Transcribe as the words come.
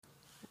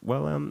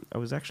I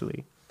was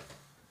actually...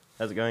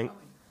 How's it going?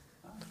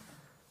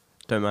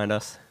 Don't mind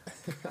us.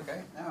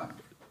 Okay, now.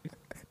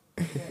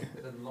 Yeah,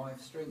 bit of live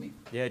streaming.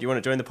 Yeah, do you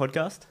want to join the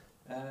podcast?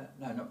 No,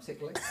 not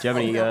particularly. Do you have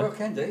any... well,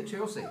 can do.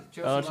 Chelsea.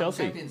 Oh, won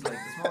Chelsea. Champions League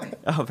this morning.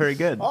 Oh, very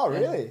good. Oh,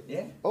 really?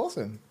 Yeah.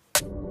 Awesome.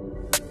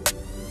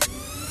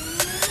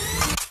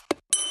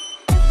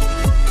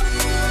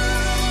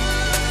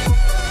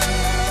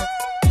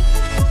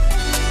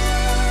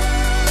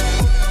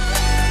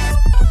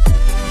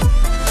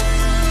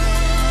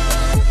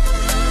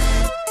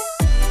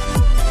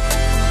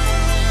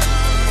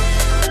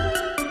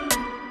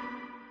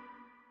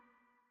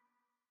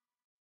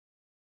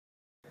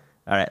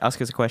 All right,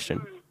 ask us a question.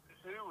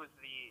 Who was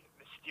the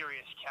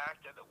mysterious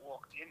character that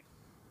walked in?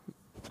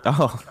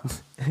 Oh,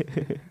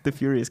 the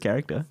Furious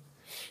character.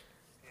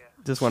 Yeah.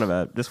 Just one of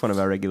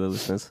our regular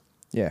listeners.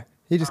 Yeah.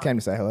 He just came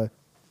to say hello.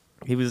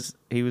 He was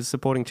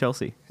supporting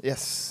Chelsea.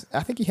 Yes.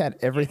 I think he had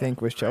everything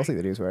with Chelsea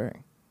that he was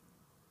wearing.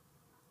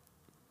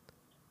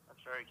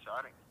 That's very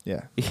exciting.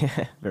 Yeah.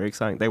 Yeah, very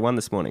exciting. They won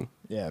this morning.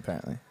 Yeah,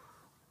 apparently.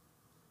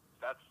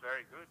 That's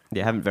very good.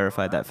 Yeah, haven't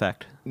verified that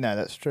fact. No,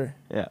 that's true.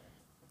 Yeah.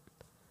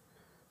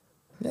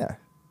 Yeah.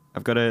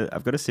 I've got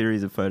a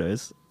series of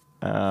photos.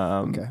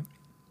 Okay.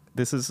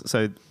 This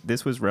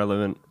was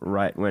relevant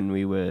right when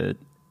we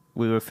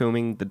were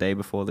filming the day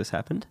before this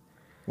happened.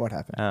 What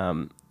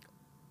happened?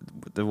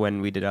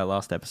 When we did our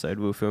last episode,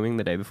 we were filming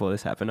the day before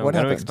this happened. What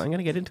happened? I'm going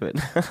to get into it.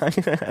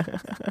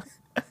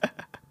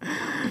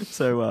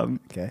 So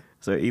Okay.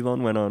 So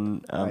Elon went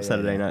on yeah,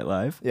 Saturday yeah. Night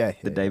Live Yeah,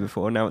 the yeah, day yeah.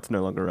 before. Now it's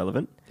no longer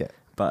relevant. Yeah.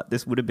 But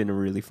this would have been a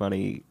really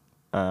funny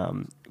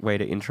way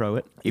to intro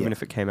it, even Yeah.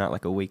 if it came out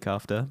like a week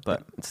after.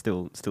 But it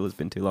still has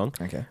been too long.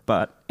 Okay.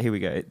 But here we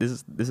go. This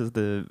is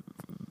the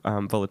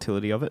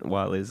volatility of it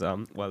while he's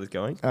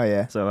going. Oh,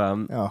 yeah. So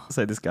Oh.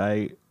 so this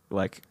guy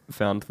like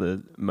found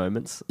the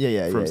moments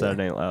Yeah, from yeah.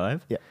 Saturday Night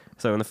Live. Yeah.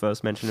 So in the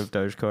first mention of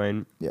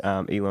Dogecoin,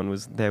 Yeah. Elon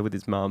was there with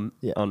his mum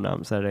Yeah.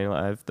 on Saturday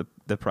Night Live.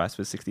 The price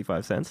was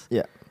 65 cents.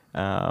 Yeah.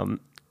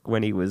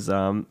 When he was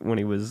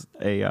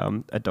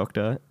a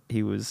doctor,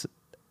 he was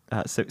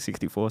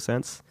 64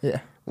 cents.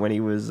 Yeah. When he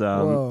was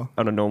Whoa.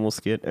 on a normal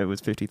skit, it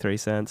was 53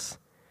 cents.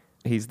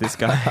 He's this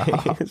guy.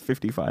 It's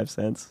 55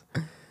 cents.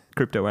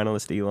 Crypto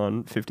analyst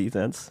Elon, 50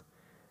 cents.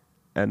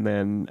 And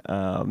then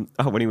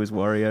when he was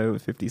Wario, it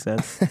was 50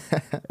 cents.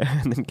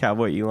 And then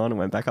Cowboy Elon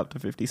went back up to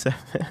 57.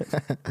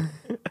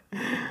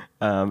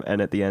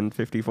 And at the end,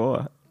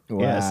 54. Yeah.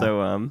 Wow.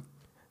 So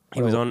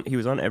he Well-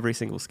 was on every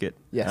single skit.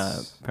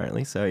 Yes.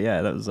 Apparently. So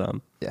yeah, that was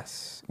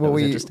Yes. That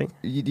was interesting.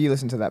 You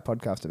listen to that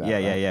podcast about yeah,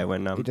 it, right? yeah.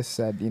 When He just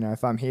said,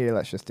 if I'm here,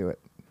 let's just do it.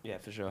 yeah,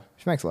 for sure.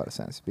 Which makes a lot of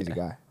sense. Busy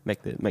guy.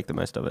 Make the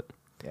most of it.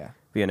 Yeah.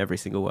 Be on every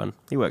single one.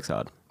 He works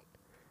hard.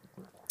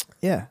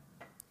 Yeah.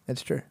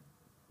 It's true.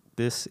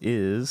 This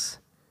is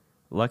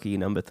lucky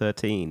number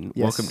 13.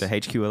 Yes. Welcome to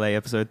HQLA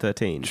episode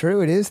 13.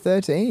 True, it is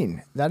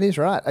 13. That is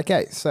right.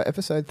 Okay, so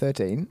episode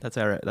 13. That's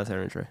our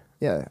intro.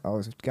 Yeah, I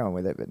was going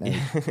with it, but no.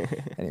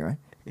 Anyway,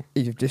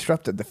 you've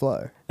disrupted the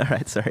flow. All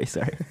right, sorry.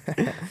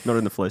 Not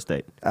in the flow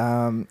state.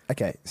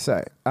 Okay,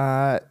 so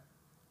I've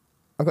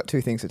got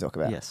two things to talk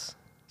about. Yes.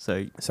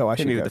 So So I hit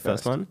should me go with the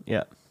first first. one.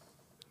 Yeah.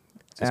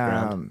 Just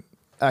ground.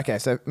 Okay,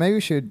 so maybe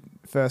we should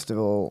first of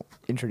all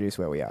introduce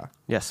where we are.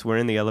 Yes, we're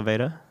in the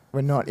elevator.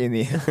 We're not in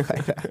the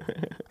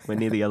elevator. We're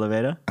near the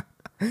elevator.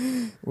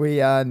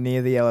 We are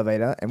near the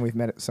elevator, and we've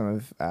met some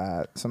of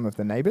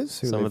the neighbours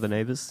Some of the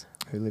neighbours.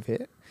 who live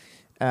here.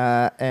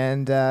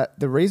 And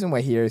the reason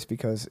we're here is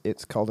because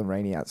it's cold and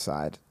rainy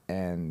outside.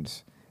 And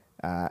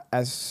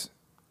as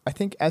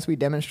we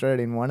demonstrated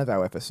in one of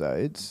our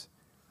episodes,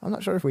 I'm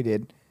not sure if we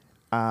did,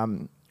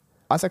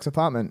 Isaac's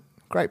apartment,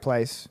 great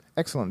place,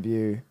 excellent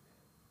view,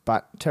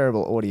 but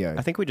terrible audio.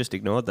 I think we just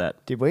ignored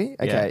that. Did we? Yeah.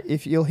 Okay,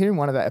 if you'll hear in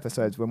one of our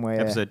episodes when we're...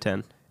 Episode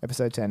 10.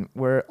 Episode 10,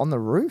 we're on the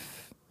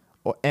roof,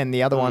 and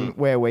the other one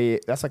where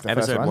that's like the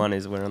Episode first one. 1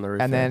 is we're on the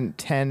roof. And yeah. then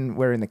 10,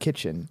 we're in the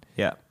kitchen.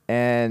 Yeah.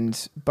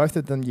 And both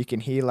of them, you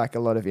can hear like a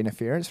lot of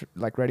interference,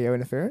 like radio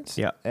interference.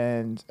 Yeah.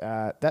 And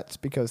that's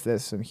because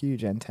there's some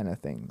huge antenna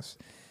things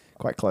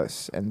quite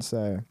close. And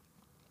so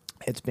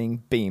it's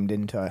being beamed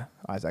into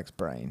Isaac's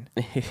brain.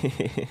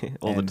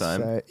 All the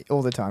time.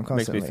 All the time, Makes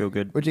constantly. me feel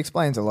good. Which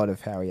explains a lot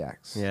of how he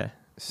acts. Yeah.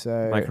 So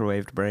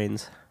Microwaved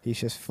brains. he's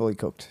just fully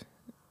cooked.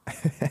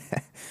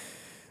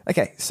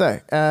 Okay, so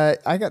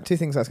I got two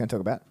things I was going to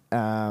talk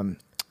about.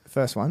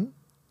 First one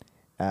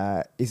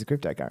is a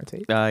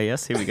cryptocurrency.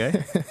 Yes, here we go.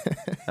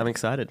 I'm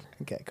excited.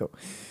 Okay, cool.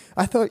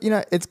 I thought,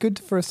 it's good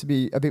for us to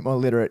be a bit more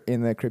literate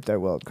in the crypto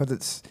world because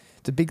it's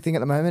a big thing at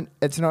the moment.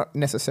 It's not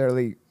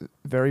necessarily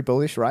very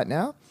bullish right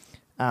now,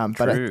 but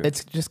True.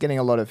 it's just getting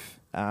a lot of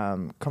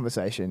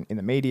conversation in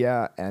the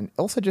media and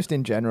also just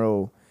in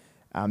general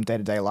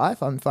day-to-day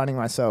life. I'm finding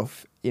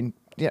myself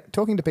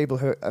talking to people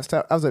who... I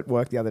was at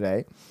work the other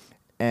day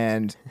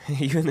and...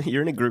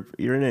 You're in a group.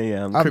 You're in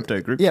a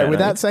crypto group. Yeah, chat,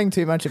 without aren't saying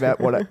too much about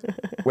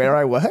where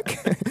I work,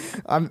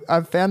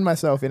 I've found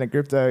myself in a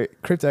crypto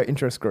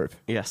interest group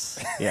you?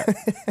 Yes. Yeah.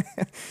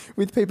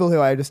 with people who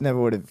I just never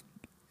would have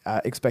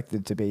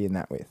expected to be in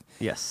that with.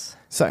 Yes.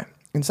 So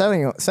in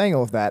saying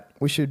all of that,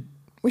 we should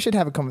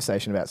have a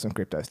conversation about some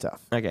crypto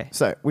stuff. Okay.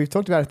 So we've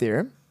talked about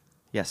Ethereum,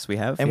 Yes, we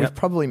have. and yep. we've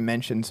probably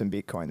mentioned some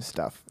Bitcoin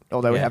stuff,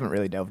 although we Yeah. haven't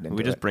really delved into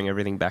We just it. bring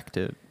everything back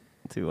to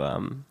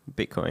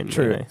Bitcoin.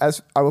 True. you know.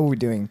 As what were we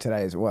doing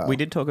today as well? We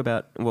did talk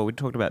about we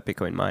talked about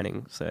Bitcoin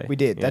mining. So We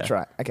did. That's yeah.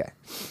 right. Okay.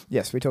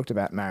 Yes, we talked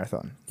about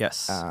Marathon.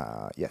 Yes.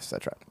 Yes,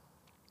 that's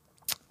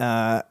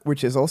right.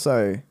 Which is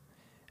also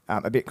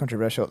a bit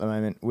controversial at the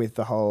moment with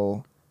the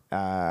whole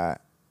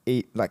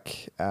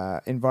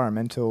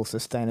environmental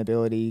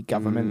sustainability,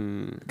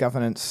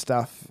 governance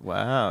stuff.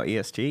 Wow,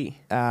 ESG.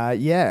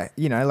 Yeah,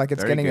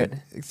 it's Very getting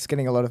good. it's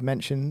getting a lot of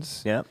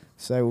mentions. Yep.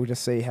 So we'll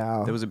just see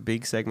how. There was a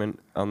big segment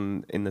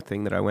in the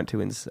thing that I went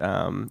to in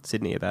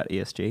Sydney about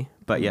ESG.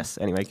 But yes,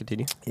 anyway,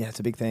 continue. Yeah, it's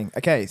a big thing.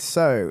 Okay,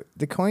 so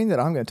the coin that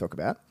I'm going to talk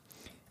about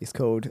is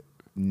called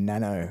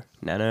Nano.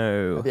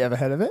 Nano. Have you ever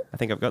heard of it? I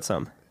think I've got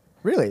some.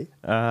 Really?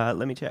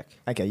 Let me check.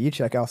 Okay, you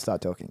check. I'll start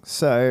talking.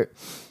 So,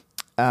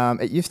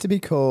 it used to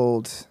be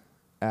called.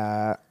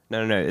 No,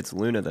 it's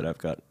Luna that I've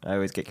got. I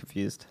always get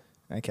confused.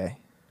 Okay,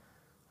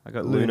 I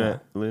got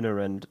Luna. Luna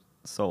and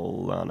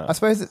Solana. I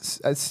suppose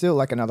it's still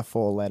like another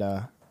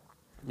 4-letter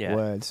yeah.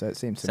 word, so it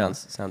seems similar.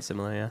 Sounds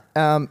similar,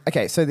 yeah.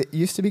 Okay, so it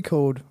used to be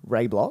called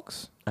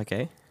Rayblox,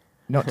 Okay.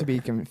 not to be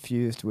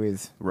confused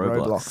with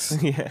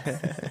Roblox. yeah.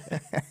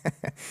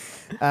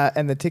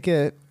 And the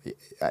ticker,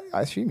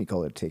 I assume you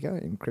call it a ticker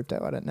in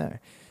crypto. I don't know.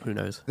 Who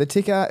knows? The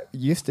ticker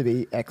used to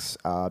be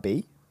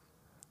XRB,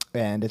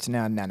 and it's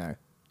now Nano.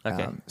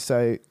 Okay.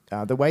 So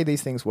the way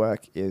these things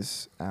work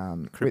is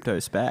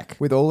Crypto's back.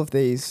 with all of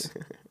these.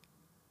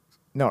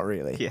 Not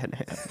really. Yeah. No.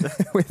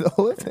 with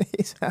all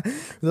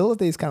of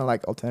these kind of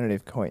like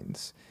alternative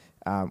coins,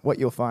 what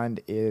you'll find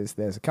is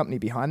there's a company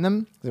behind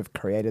them that have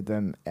created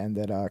them and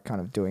that are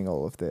kind of doing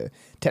all of the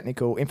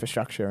technical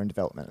infrastructure and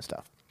development and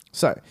stuff.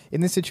 So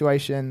in this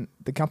situation,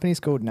 the company is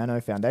called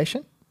Nano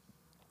Foundation,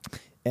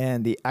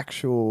 and the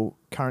actual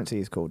currency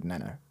is called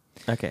Nano.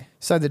 Okay.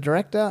 So the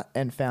director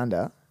and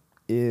founder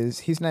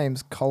his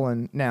name's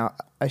Colin. Now,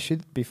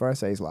 before I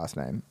say his last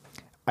name,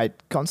 I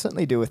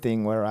constantly do a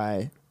thing where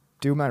I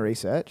do my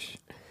research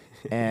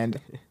and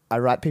I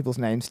write people's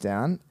names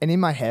down, and in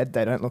my head,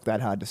 they don't look that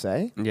hard to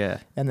say. Yeah.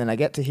 And then I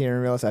get to here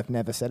and realize I've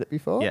never said it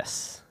before.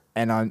 Yes.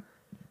 And I'm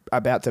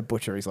about to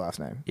butcher his last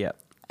name. Yep.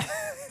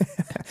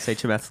 Say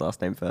Chamath's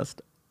last name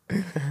first.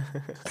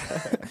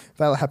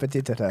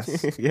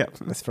 Valahapatitatas. Yep.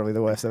 That's probably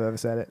the worst I've ever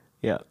said it.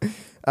 Yep.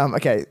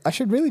 Okay, I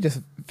should really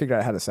just figure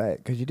out how to say it,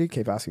 because you do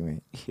keep asking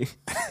me.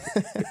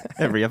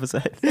 Every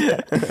episode.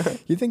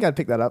 You'd think I'd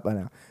pick that up by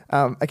now.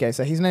 Okay,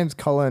 so his name's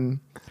Colin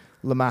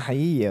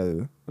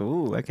Lamahieu.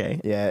 Ooh,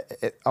 okay. Yeah,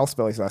 I'll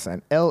spell his last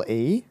name.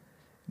 L-E,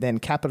 then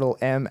capital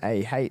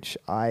M-A-H-I-E-U.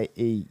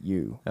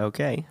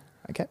 Okay.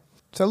 Okay.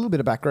 So a little bit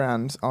of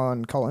background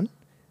on Colin.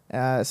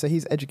 So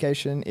his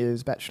education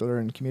is Bachelor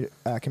in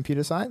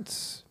Computer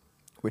Science,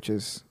 which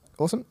is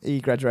awesome. He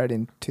graduated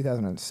in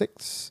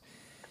 2006.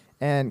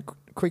 And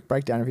quick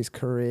breakdown of his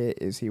career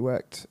is he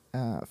worked,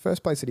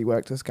 first place that he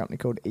worked was a company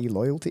called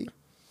eLoyalty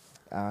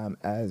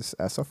as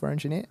a software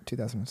engineer,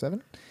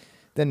 2007.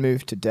 Then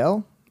moved to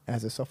Dell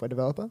as a software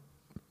developer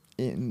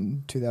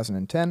in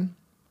 2010.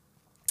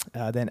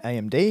 Then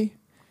AMD.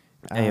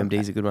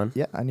 AMD's a good one.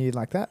 Yeah, I knew you'd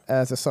like that.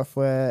 As a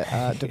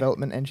software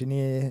development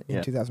engineer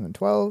in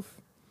 2012.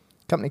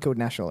 Company called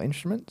National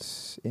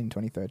Instruments in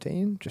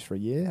 2013, just for a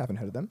year. Haven't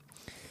heard of them.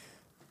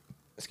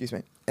 Excuse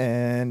me.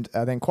 And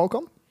then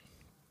Qualcomm.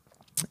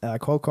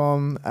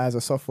 Qualcomm as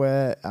a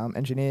software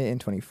engineer in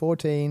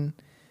 2014.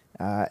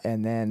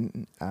 And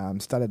then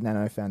started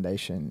Nano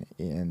Foundation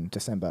in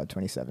December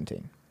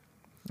 2017.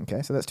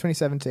 Okay, so that's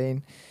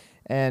 2017.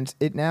 And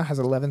it now has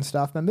 11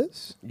 staff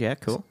members. Yeah,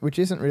 cool. Which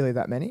isn't really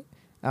that many.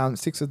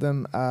 6 of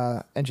them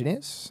are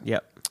engineers.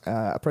 Yep.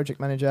 A project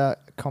manager,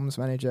 comms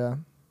manager,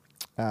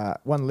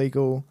 1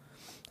 legal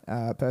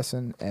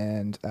person,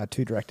 and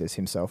 2 directors,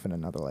 himself and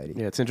another lady.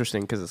 Yeah, it's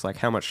interesting because it's like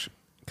how much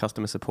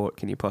customer support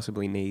can you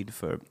possibly need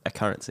for a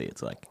currency?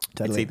 It's like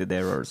Totally. it's either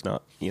there or it's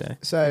not, you know.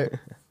 So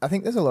I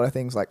think there's a lot of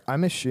things, like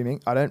I'm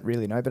assuming, I don't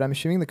really know, but I'm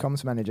assuming the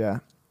comms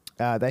manager,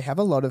 they have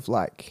a lot of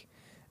like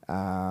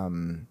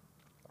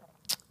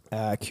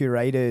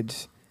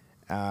curated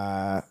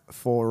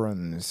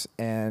forums,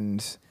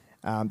 and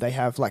they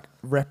have like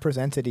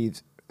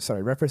representatives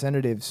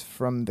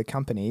from the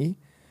company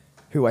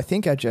who I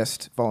think are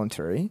just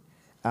voluntary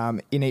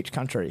in each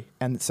country.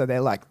 And so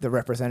they're like the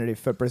representative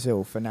for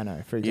Brazil, for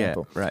Nano, for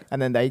example. Yeah, right.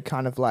 And then they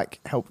kind of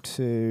like help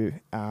to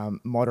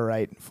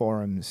moderate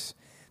forums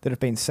that have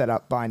been set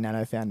up by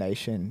Nano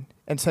Foundation.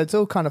 And so it's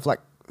all kind of like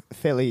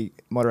fairly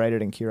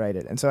moderated and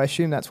curated. And so I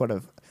assume that's what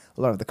a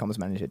lot of the comms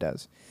manager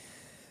does.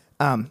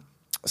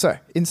 So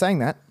in saying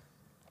that,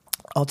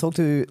 let's talk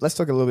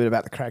a little bit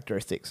about the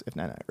characteristics of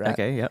Nano, right?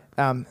 Okay, yep.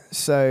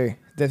 So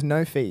there's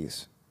no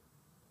fees.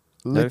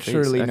 No fees,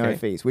 Literally no okay.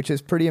 fees, which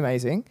is pretty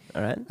amazing.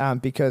 All right.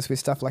 Because with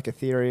stuff like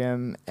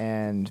Ethereum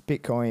and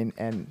Bitcoin,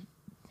 and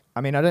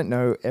I mean, I don't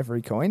know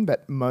every coin,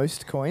 but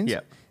most coins,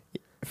 Yep.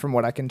 from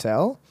what I can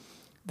tell,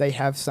 they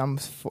have some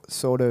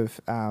sort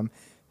of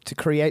to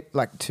create,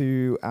 like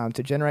to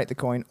generate the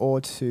coin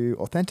or to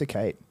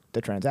authenticate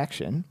the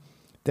transaction,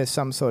 there's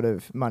some sort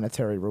of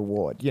monetary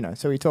reward. You know,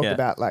 so we talked Yeah.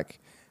 about like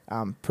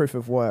proof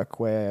of work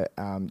where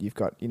you've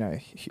got, you know,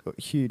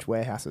 huge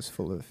warehouses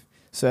full of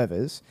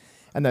servers,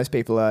 and those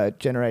people are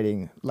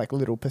generating like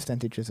little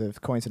percentages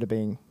of coins that are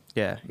being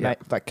Yeah. Yeah.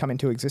 like come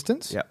into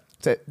existence. Yeah.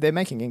 So they're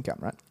making income,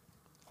 right?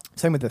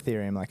 Same with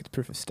Ethereum, like it's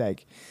proof of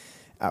stake.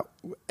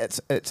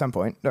 At some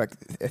point, like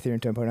Ethereum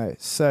 2.0.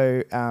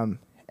 So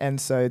and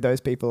so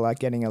those people are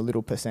getting a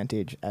little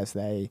percentage as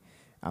they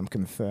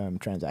confirm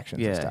transactions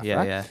and Yeah. stuff, Yeah.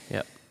 right? Yeah.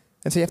 Yeah.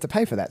 And so you have to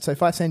pay for that. So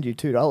if I send you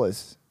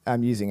 $2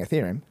 using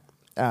Ethereum,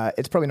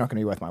 it's probably not going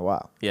to be worth my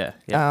while. Yeah.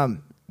 Yeah.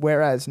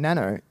 Whereas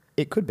Nano,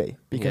 it could be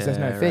because there's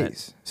no Yeah, right.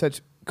 fees. So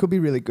it could be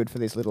really good for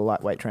these little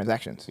lightweight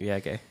transactions. Yeah.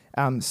 Okay.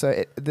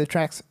 So the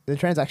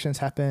transactions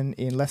happen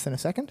in less than a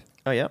second.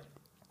 Oh yeah.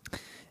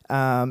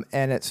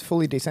 And it's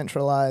fully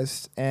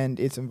decentralized and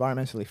it's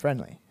environmentally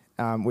friendly,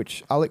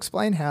 which I'll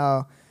explain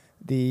how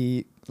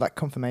the like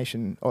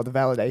confirmation or the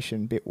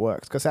validation bit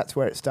works, because that's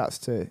where it starts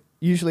to,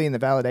 usually in the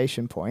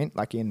validation point,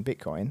 like in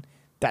Bitcoin,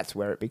 that's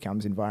where it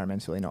becomes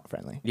environmentally not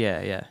friendly.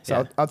 Yeah. Yeah. So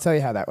Yeah. I'll tell you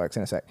how that works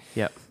in a sec.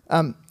 Yeah.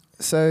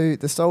 So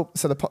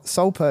the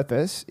sole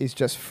purpose is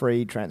just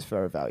free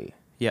transfer of value.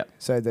 Yeah.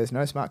 So there's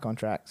no smart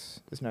contracts,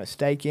 there's no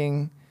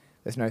staking,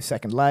 there's no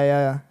second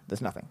layer,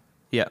 there's nothing.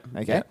 Yeah.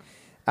 Okay.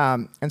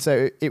 And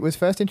so it was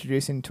first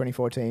introduced in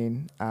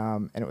 2014,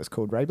 and it was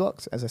called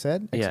Rayblox, as I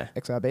said, Yeah.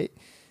 XRB.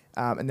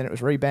 And then it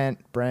was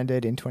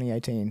rebranded in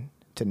 2018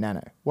 to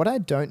Nano. What I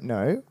don't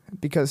know,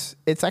 because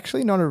it's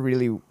actually not a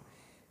really,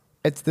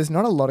 there's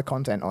not a lot of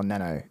content on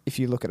Nano if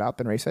you look it up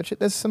and research it.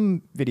 There's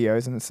some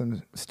videos and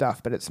some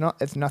stuff, but it's not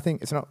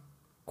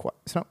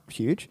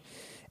huge.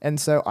 And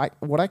so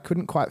what I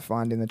couldn't quite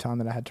find in the time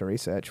that I had to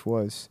research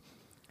was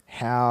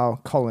how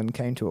Colin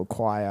came to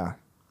acquire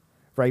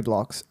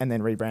Rayblox and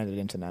then rebranded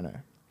into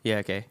Nano. Yeah.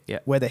 Okay. Yeah.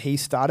 Whether he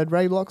started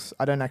Rayblox,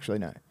 I don't actually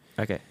know.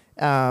 Okay.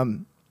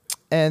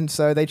 And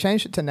so they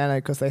changed it to Nano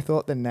because they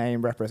thought the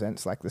name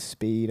represents like the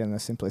speed and the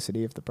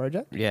simplicity of the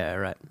project. Yeah.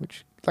 Right.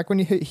 Which, like when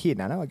you hear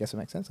Nano, I guess it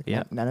makes sense. Like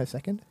Yeah.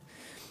 Nanosecond.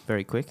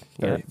 Very quick.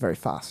 Very, Yeah. very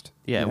fast.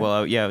 Yeah. you know?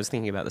 Well. Yeah. I was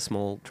thinking about the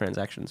small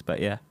transactions, but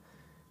yeah,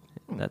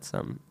 that's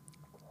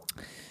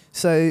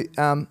So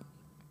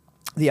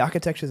the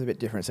architecture is a bit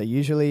different. So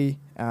usually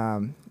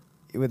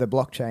with a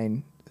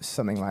blockchain,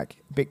 something like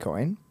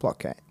Bitcoin,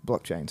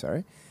 blockchain,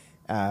 sorry,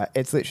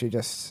 it's literally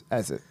just,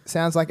 as it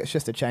sounds like, it's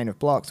just a chain of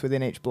blocks.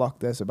 Within each block,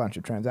 there's a bunch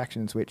of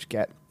transactions which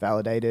get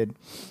validated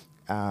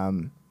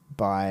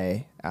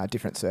by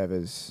different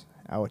servers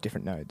or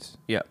different nodes.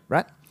 Yeah.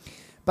 Right?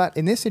 But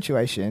in this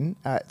situation,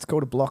 it's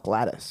called a block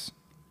lattice.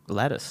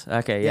 Lattice.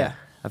 Okay. Yeah. Yeah.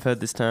 I've heard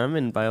this term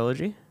in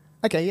biology.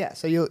 Okay, yeah.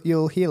 So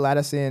you'll hear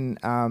lattice in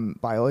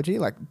biology,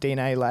 like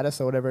DNA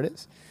lattice or whatever it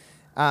is.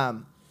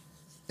 And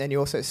you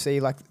also see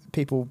like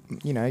people,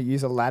 you know,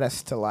 use a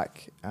lattice to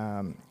like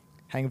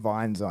hang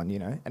vines on, you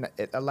know, and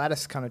a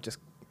lattice kind of just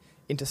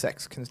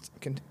intersects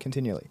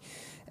continually.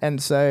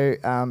 And so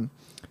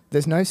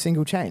there's no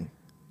single chain.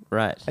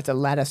 Right. It's a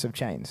lattice of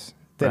chains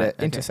that Right, are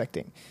okay.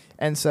 intersecting.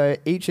 And so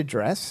each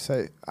address,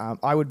 so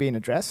I would be an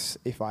address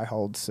if I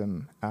hold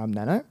some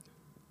Nano.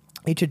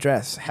 Each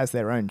address has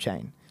their own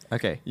chain.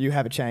 Okay. You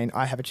have a chain,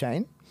 I have a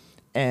chain,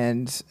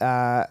 and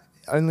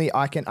only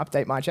I can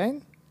update my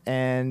chain,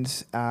 and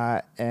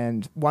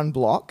one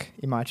block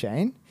in my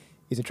chain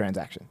is a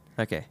transaction.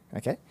 Okay.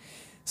 Okay,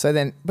 so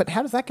then, but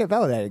how does that get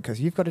validated? Because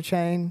you've got a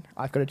chain,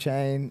 I've got a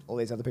chain, all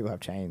these other people have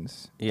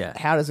chains. Yeah.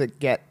 How does it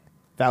get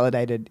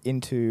validated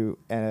into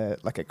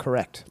like a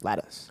correct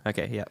lattice?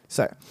 Okay. Yeah.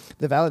 So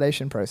the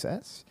validation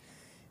process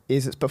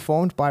is it's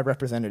performed by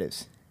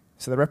representatives.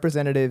 So the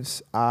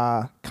representatives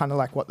are kind of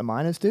like what the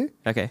miners do.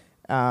 Okay.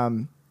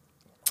 And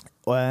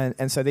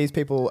so these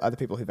people are the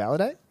people who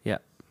validate. Yeah.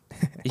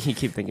 You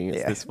keep thinking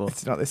it's this full.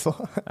 It's not this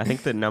full. I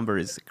think the number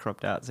is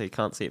cropped out, so you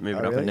can't see it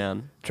moving up really? and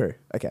down. True.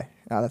 Okay.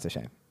 Oh, that's a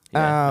shame.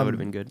 Yeah, that would have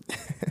been good.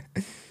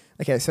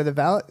 Okay, so the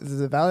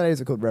validators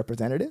are called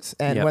representatives,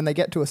 and Yep. when they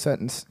get to a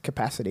certain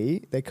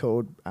capacity, they're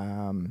called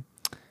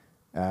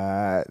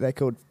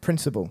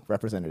principal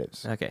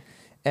representatives. Okay.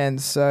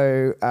 And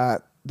so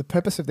the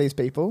purpose of these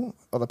people,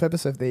 or the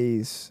purpose of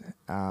these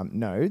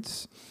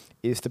nodes,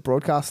 is to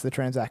broadcast the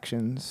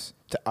transactions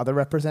to other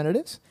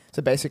representatives.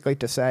 So basically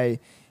to say,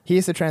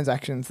 here's the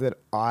transactions that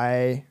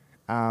I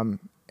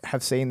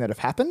have seen that have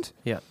happened.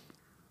 Yeah.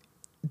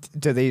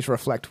 Do these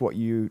reflect what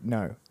you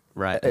know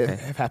Right. Okay.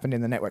 have happened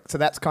in the network? So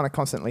that's kind of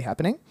constantly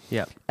happening.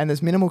 Yeah. And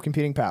there's minimal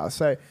computing power.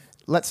 So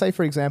let's say,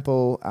 for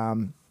example,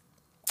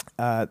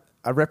 a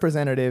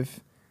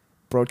representative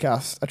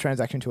broadcasts a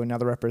transaction to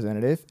another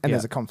representative and Yeah.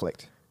 there's a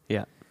conflict.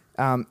 Yeah.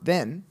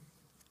 Then,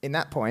 in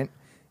that point,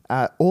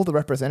 all the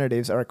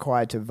representatives are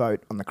required to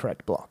vote on the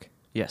correct block.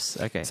 Yes.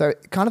 Okay. So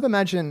kind of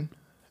imagine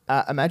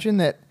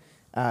that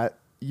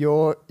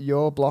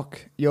your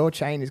block, your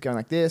chain is going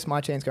like this, my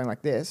chain's going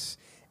like this,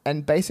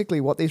 and basically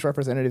what these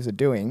representatives are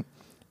doing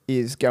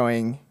is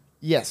going,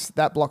 yes,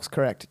 that block's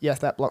correct. Yes,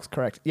 that block's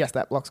correct. Yes,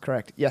 that block's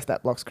correct. Yes,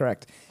 that block's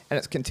correct. And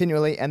it's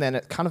continually, and then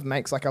it kind of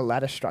makes like a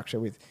ladder structure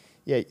with,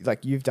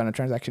 like you've done a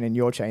transaction in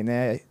your chain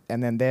there,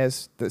 and then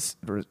there's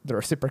the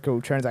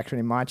reciprocal transaction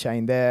in my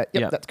chain there.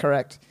 Yep, that's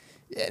correct.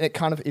 And it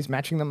kind of is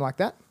matching them like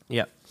that.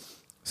 Yep.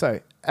 So,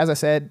 as I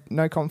said,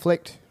 no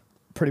conflict,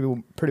 pretty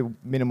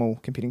minimal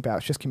computing power.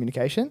 It's just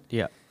communication.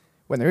 Yeah.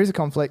 When there is a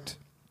conflict,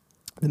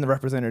 then the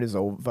representatives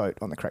all vote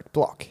on the correct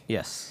block.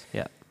 Yes.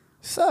 Yeah.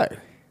 So,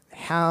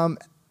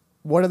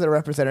 what are the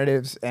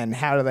representatives and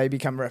how do they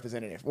become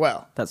representative?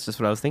 Well, That's just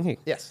what I was thinking.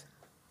 yes.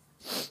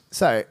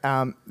 So,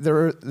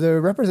 the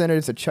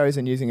representatives are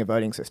chosen using a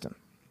voting system.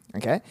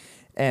 Okay?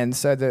 And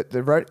so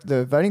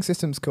the voting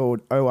system's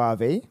called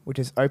ORV, which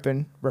is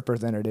Open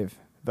Representative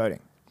Voting.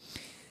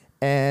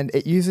 And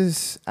it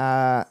uses,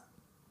 so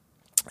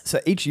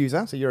each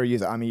user, so you're a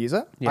user, I'm a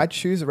user, Yeah. I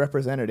choose a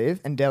representative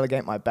and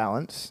delegate my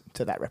balance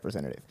to that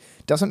representative.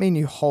 Doesn't mean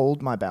you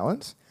hold my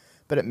balance,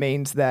 but it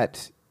means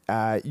that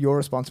you're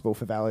responsible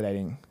for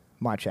validating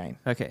my chain.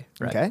 Okay.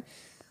 Right. Okay.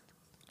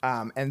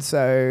 And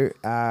so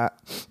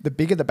the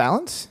bigger the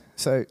balance,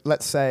 so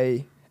let's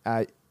say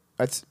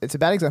it's a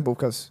bad example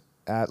because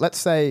let's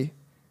say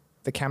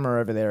the camera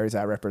over there is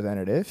our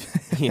representative.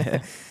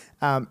 Yeah.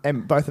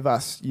 And both of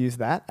us use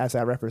that as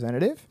our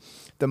representative.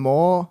 The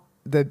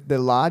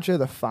larger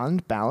the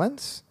fund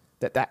balance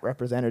that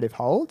representative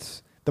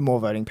holds, the more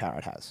voting power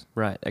it has.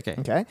 Right. Okay.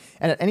 Okay.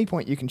 And at any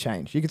point you can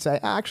change. You could say,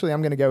 actually,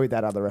 I'm going to go with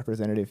that other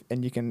representative,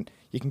 and you can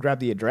grab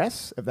the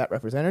address of that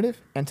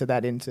representative, enter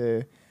that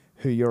into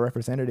who your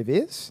representative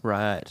is,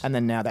 Right. and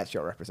then now that's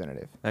your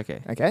representative.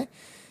 Okay. Okay.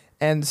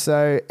 And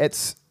so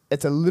it's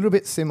a little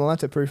bit similar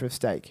to proof of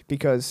stake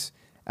because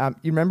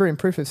you remember in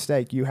proof of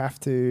stake you have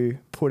to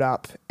put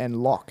up and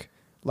lock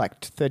like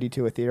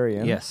 32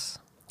 Ethereum. Yes.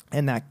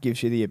 And that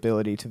gives you the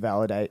ability to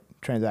validate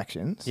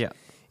transactions. Yeah.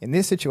 In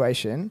this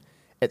situation,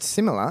 it's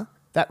similar.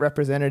 That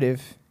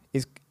representative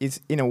is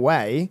in a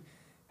way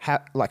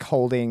like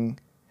holding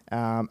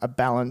a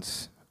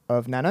balance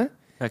of Nano.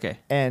 Okay.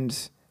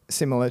 And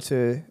similar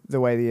to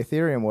the way the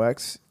Ethereum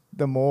works,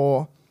 the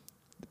more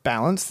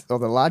balance or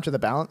the larger the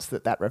balance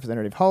that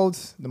representative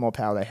holds, the more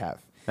power they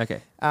have.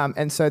 Okay.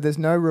 And so there's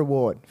no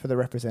reward for the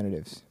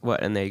representatives.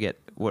 What? And they get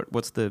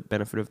what's the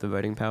benefit of the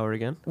voting power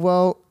again?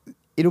 Well,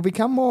 it'll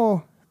become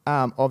more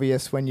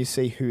obvious when you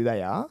see who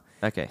they are.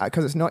 Okay.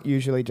 Because it's not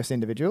usually just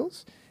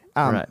individuals.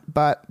 Right.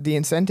 But the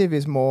incentive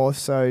is more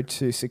so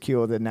to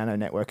secure the Nano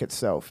network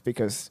itself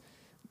because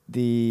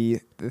the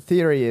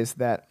theory is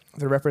that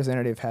the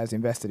representative has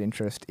invested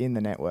interest in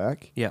the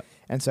network. Yeah.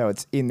 And so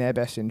it's in their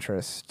best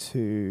interest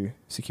to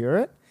secure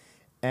it.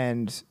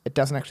 And it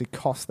doesn't actually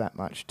cost that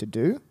much to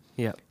do.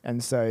 Yeah.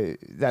 And so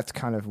that's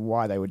kind of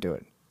why they would do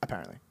it,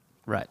 apparently.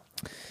 Right.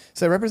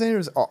 So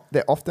representatives,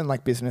 they're often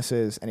like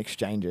businesses and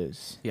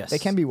exchanges. Yes. They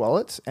can be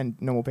wallets and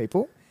normal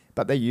people,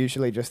 but they're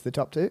usually just the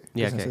top two,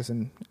 Yeah, okay.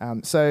 businesses.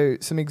 And so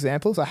some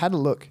examples, I had a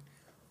look.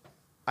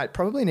 I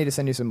probably need to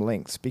send you some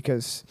links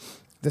because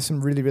there's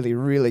some really, really,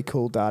 really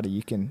cool data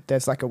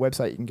there's like a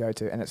website you can go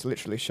to and it's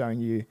literally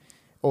showing you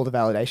all the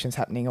validations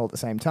happening all at the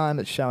same time.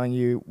 It's showing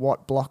you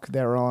what block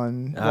they're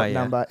on, what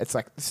number. It's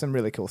like some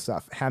really cool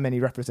stuff. How many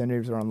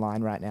representatives are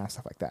online right now,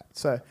 stuff like that.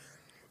 So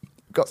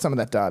got some of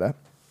that data.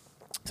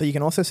 So you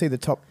can also see the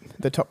top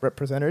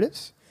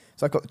representatives.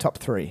 So I've got the top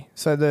three.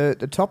 So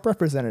the top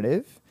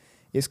representative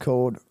is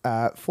called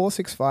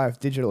 465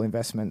 Digital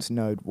Investments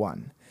Node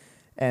 1.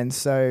 And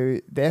so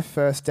their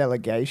first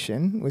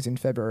delegation was in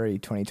February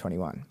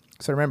 2021.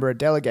 So remember, a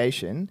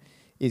delegation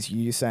is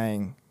you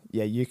saying,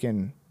 yeah, you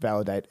can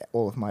validate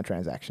all of my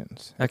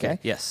transactions. Okay.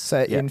 Yes.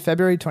 So in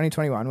February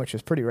 2021, which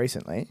was pretty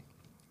recently,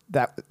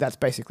 that's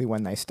basically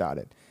when they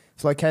started.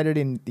 It's located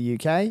in the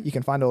UK. You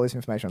can find all this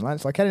information online.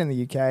 It's located in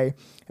the UK.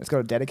 It's got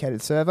a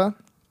dedicated server.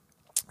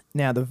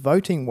 Now, the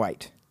voting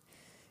weight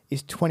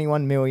is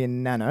 21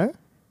 million Nano,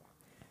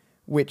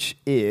 which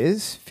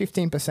is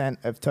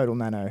 15% of total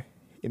Nano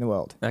in the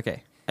world.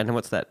 Okay. And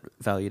what's that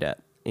valued at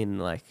in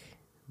like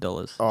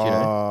dollars? Do you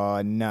know?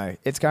 Oh, no.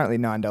 It's currently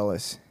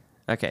 $9.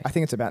 Okay. I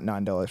think it's about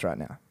 $9 right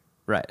now.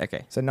 Right.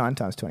 Okay. So 9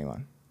 times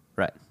 21.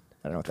 Right.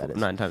 I don't know what that is.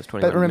 9 times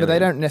 21. But remember, they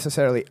million. don't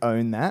necessarily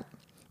own that.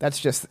 That's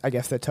just, I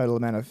guess, the total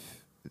amount of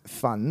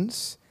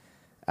funds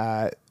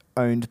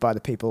owned by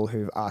the people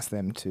who've asked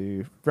them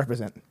to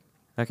represent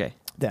Okay.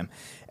 them.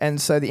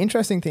 And so the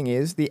interesting thing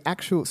is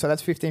so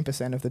that's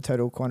 15% of the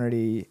total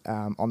quantity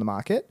on the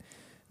market.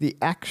 The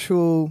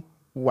actual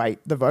weight,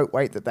 the vote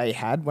weight that they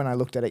had when I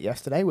looked at it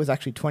yesterday was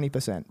actually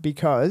 20%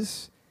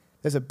 because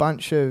there's a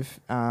bunch of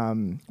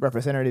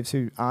representatives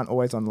who aren't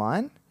always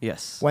online.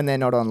 Yes. When they're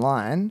not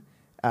online,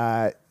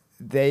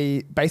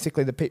 they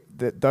basically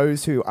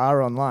those who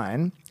are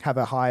online have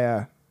a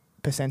higher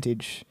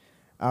percentage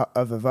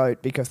of a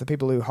vote because the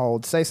people who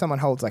hold, say someone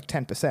holds like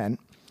 10%,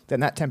 then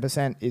that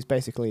 10% is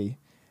basically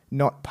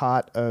not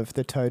part of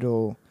the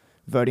total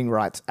voting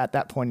rights at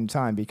that point in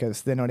time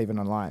because they're not even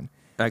online.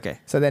 Okay.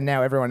 So then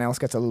now everyone else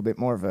gets a little bit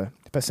more of a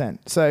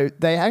percent. So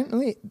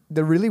the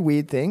really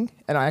weird thing,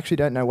 and I actually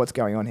don't know what's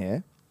going on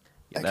here.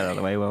 Get that out of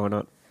the way while we're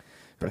not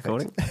Perfect.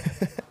 recording.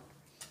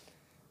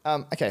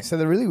 Okay, so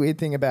the really weird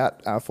thing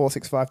about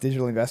 465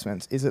 Digital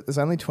Investments is that there's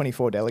only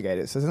 24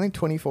 delegators. So there's only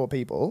 24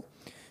 people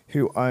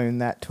who own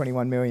that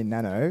 21 million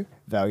nano,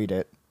 valued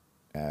at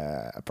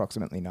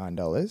approximately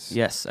 $9,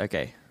 Yes.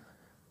 Okay.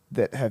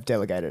 that have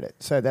delegated it.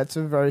 So that's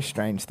a very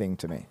strange thing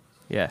to me.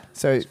 Yeah.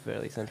 So It's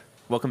fairly central.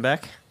 Welcome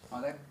back.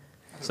 Hi there.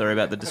 Sorry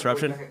about the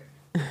disruption.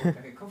 Have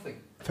coffee.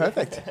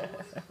 perfect.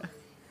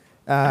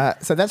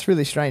 So that's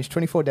really strange.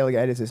 24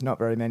 delegators is not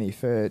very many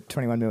for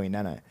 21 million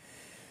nano.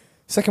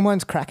 Second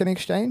one's Kraken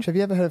Exchange. Have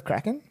you ever heard of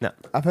Kraken? No.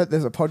 I've heard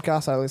there's a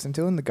podcast I listen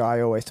to, and the guy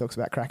always talks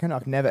about Kraken.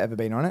 I've never ever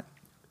been on it.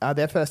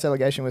 Their first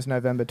delegation was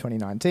November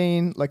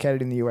 2019,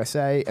 located in the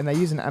USA, and they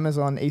use an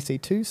Amazon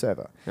EC2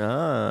 server,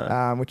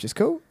 which is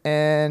cool.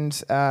 And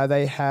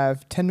they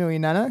have 10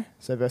 million nano,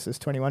 so versus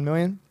 21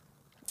 million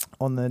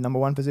on the number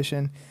one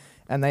position,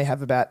 and they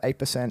have about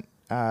 8%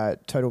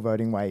 total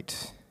voting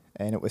weight,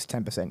 and it was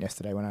 10%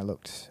 yesterday when I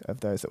looked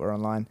of those that were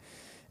online.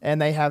 And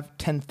they have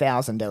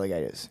 10,000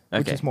 delegators,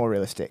 which Okay. is more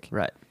realistic,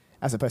 Right.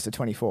 as opposed to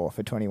 24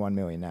 for 21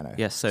 million nano.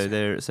 Yes. So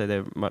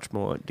they're much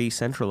more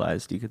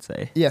decentralized, you could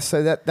say. Yes,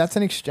 so that's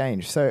an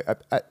exchange. So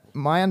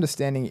my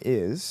understanding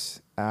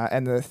is,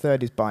 and the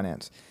third is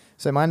Binance.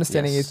 So my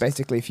understanding Yes. is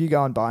basically if you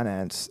go on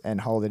Binance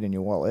and hold it in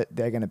your wallet,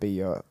 they're going to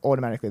be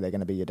automatically they're going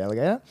to be your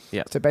delegator.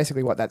 Yeah. So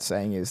basically what that's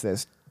saying is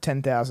there's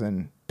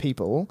 10,000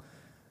 people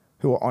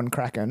who are on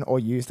Kraken or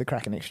use the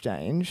Kraken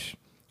exchange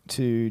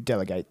to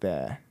delegate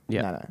their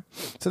nano.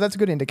 So that's a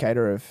good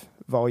indicator of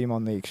volume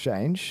on the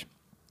exchange.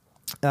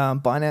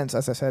 Binance,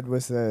 as I said,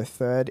 was the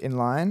third in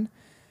line.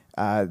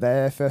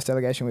 Their first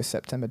delegation was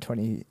September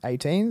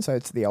 2018, so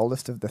it's the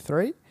oldest of the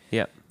three.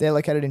 Yeah. They're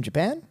located in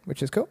Japan,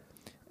 which is cool.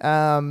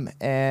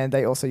 And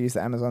they also use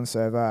the Amazon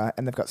server,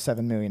 and they've got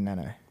 7 million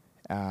nano,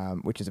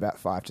 which is about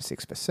 5 to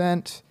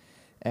 6%,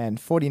 and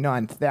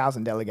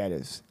 49,000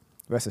 delegators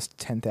versus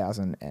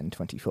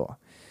 10,024.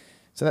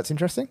 So that's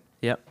interesting.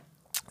 Yep.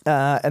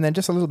 And then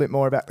just a little bit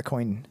more about the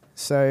coin.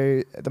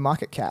 So the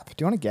market cap.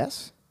 Do you want to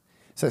guess?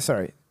 Do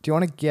you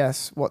want to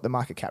guess what the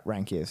market cap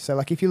rank is? So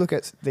like if you look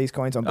at these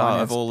coins on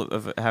Binance. Of all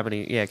of how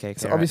many? Yeah. Okay.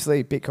 So right.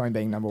 obviously Bitcoin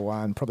being number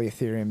one, probably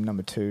Ethereum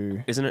number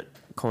two. Isn't it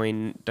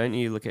Coin? Don't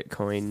you look at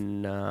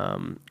Coin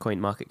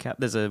Market Cap?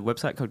 There's a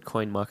website called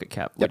Coin Market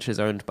Cap, which is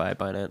owned by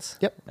Binance.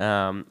 Yep.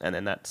 And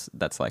then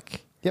that's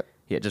like. Yep.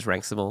 Yeah, it just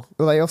ranks them all.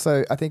 Well, they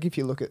also, I think if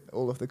you look at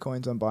all of the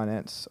coins on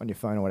Binance on your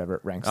phone or whatever,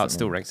 it ranks. Oh, them it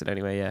still in. ranks it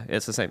anyway. Yeah,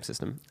 it's the same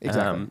system.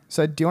 Exactly.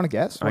 So do you want to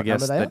guess what I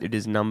guess number they that are? it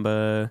is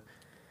number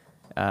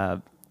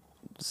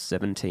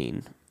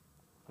 17.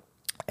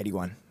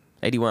 81.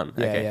 81.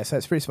 Yeah, okay. yeah. So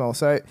it's pretty small.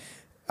 So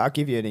I'll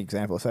give you an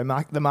example. So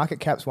the market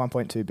cap's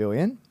 1.2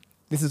 billion.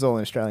 This is all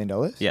in Australian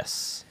dollars.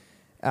 Yes.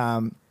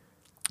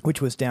 Which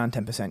was down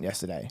 10%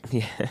 yesterday,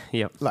 Yeah.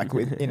 Yep. like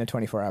in a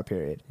 24-hour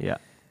period. Yeah.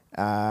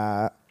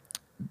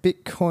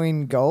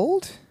 Bitcoin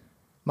Gold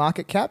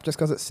market cap, just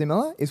because it's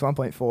similar, is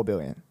 1.4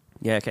 billion,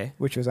 Yeah. Okay.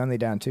 which was only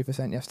down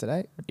 2%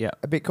 yesterday. Yeah.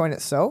 A Bitcoin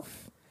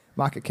itself,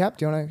 market cap,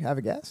 do you want to have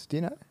a guess? Do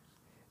you know?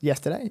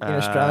 Yesterday in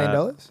Australian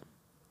dollars?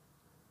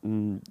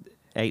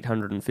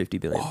 850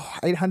 billion. Oh,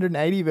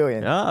 880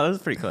 billion. Oh, that was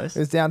pretty close. It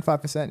was down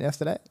 5%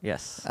 yesterday.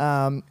 Yes.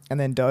 And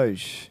then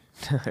Doge.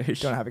 Do you want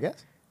to have a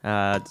guess?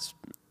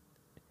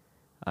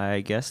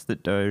 I guess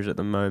that Doge at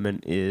the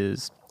moment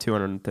is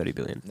 230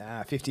 billion.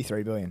 Nah,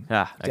 53 billion.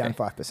 Ah, okay. Down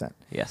 5%.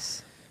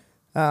 Yes.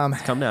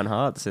 It's come down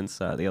hard since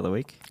the other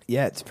week.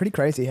 Yeah, it's pretty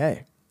crazy,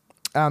 hey.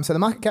 So the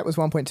market cap was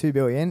 1.2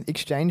 billion.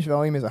 Exchange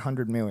volume is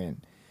 100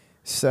 million.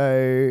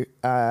 So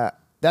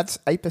that's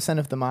 8%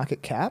 of the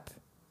market cap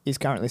is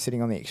currently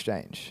sitting on the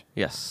exchange,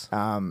 Yes.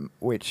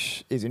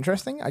 which is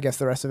interesting. I guess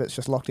the rest of it's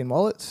just locked in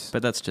wallets.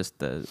 But that's just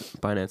the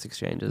Binance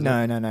exchange, isn't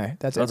it? No.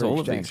 That's That's every all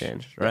exchange. of the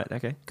exchange. Right.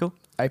 Okay. Cool.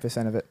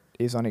 8% of it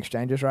is on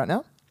exchanges right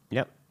now.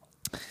 Yep.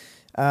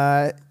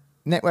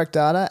 Network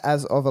data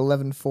as of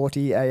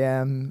 11:40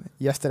 a.m.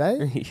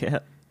 yesterday. Yeah.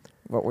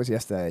 What was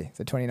yesterday?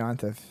 The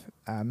 29th of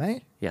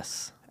May.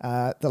 Yes.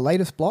 The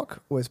latest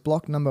block was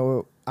block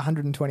number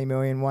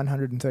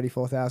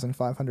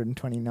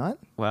 120,134,529.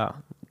 Wow.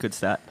 Good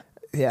stat.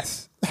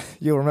 Yes,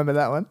 you'll remember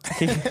that one.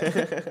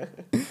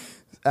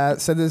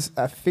 So there's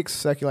a fixed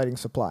circulating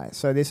supply.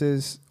 So this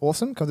is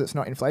awesome because it's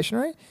not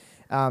inflationary.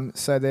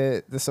 So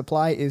the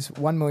supply is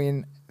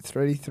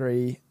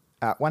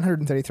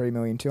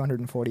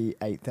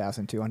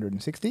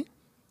 133,248,260.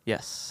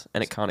 Yes.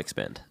 And it can't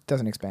expand.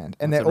 Doesn't expand.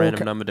 And That's they're a all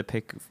random number to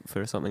pick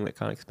for something that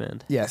can't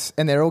expand. yes,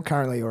 and they're all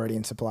currently already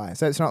in supply.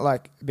 So it's not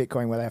like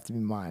Bitcoin where they have to be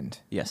mined.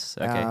 Yes.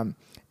 Okay.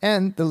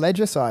 And the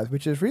ledger size,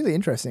 which is really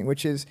interesting,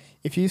 which is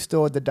if you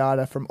stored the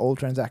data from all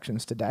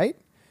transactions to date,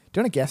 do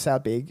you want to guess how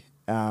big,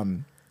 how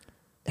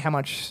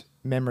much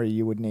memory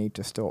you would need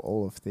to store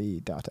all of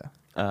the data?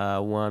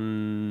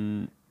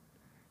 1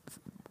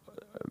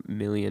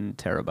 million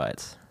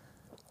terabytes.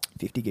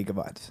 50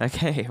 gigabytes.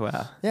 Okay.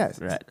 Wow. Yeah.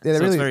 Right. They're So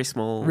really, it's very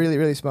small. Really,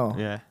 really small.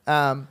 Yeah.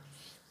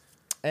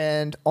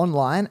 And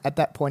online at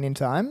that point in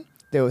time,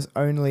 there was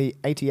only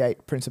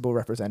 88 principal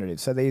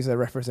representatives. So these are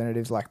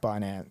representatives like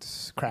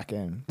Binance,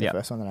 Kraken, the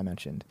first one that I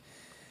mentioned.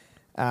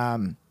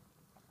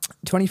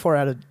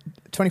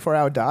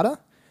 24-hour data.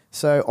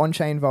 So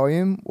on-chain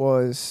volume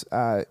was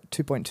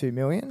 2.2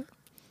 million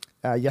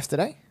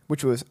yesterday,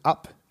 which was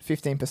up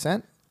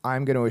 15%.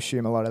 I'm going to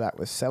assume a lot of that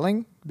was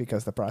selling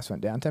because the price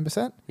went down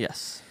 10%.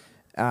 Yes.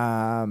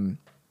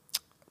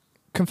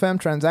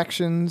 Confirmed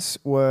transactions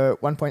were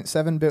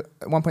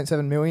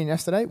 1.7 million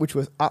yesterday, which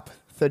was up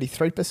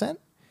 33%,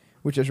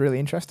 which is really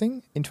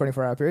interesting. In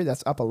 24-hour period,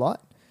 that's up a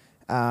lot.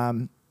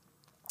 And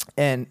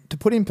to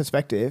put in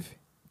perspective,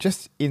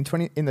 just in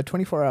the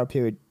 24-hour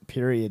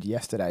period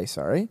yesterday,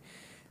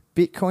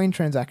 Bitcoin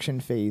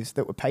transaction fees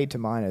that were paid to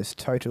miners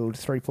totaled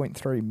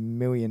 $3.3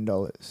 million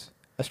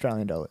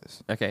Australian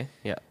dollars. Okay.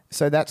 Yeah.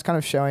 So that's kind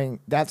of showing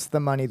that's the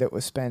money that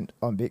was spent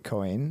on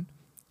Bitcoin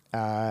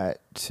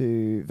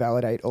to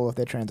validate all of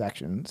their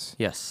transactions,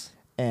 Yes.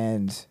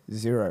 and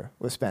zero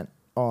was spent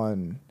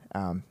on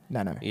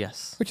Nano,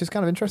 Yes. which is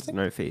kind of interesting.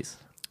 No fees.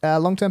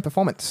 Long-term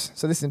performance.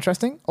 So this is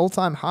interesting.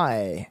 All-time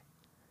high.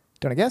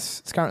 Do you want to guess?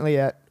 It's currently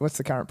at, what's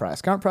the current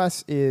price? Current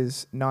price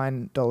is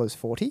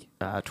 $9.40.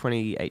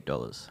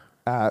 $28.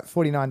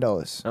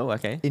 $49 Oh,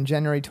 okay. in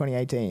January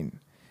 2018.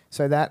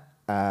 So that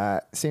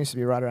seems to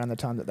be right around the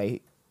time that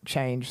they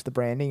changed the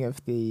branding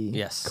of the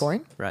Yes.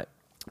 coin. Right.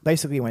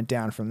 Basically went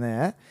down from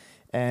there,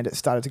 and it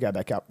started to go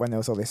back up when there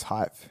was all this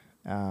hype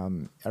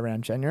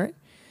around January.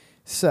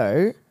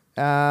 So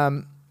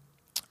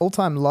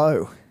all-time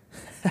low,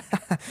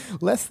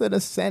 less than a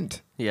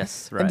cent.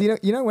 Yes. And Right. do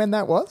you know when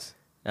that was?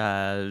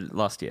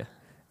 Last year.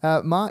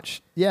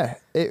 March. Yeah,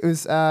 it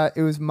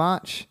was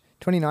March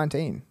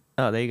 2019.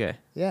 Oh, there you go.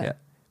 Yeah.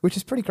 Which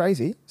is pretty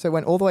crazy. So it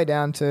went all the way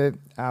down to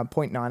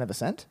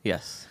 0.9%.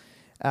 Yes.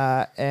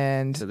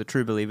 And So the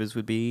true believers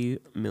would be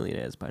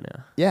millionaires by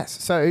now. yes,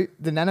 so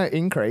the Nano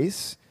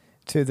increase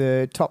to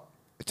the top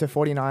to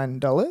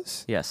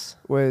 $49 Yes.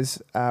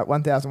 was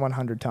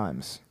 1,100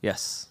 times.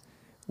 Yes.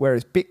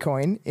 Whereas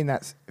Bitcoin,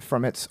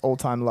 from its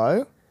all-time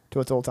low to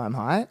its all-time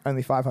high,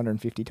 only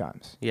 550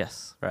 times.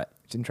 Yes. Right.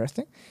 It's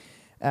interesting.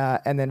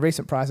 And then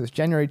recent prices,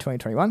 January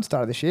 2021,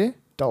 start of this year,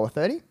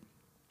 $1.30,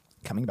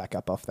 coming back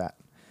up off that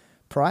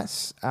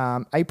price.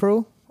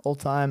 April,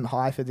 all-time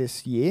high for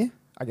this year,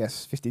 I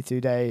guess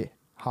 52-day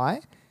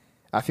high,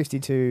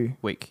 52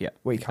 Week. Yeah.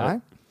 week Got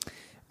it.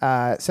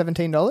 high,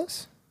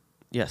 $17.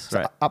 Yes. So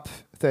Right. up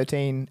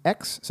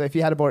 13x. So if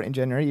you had bought it in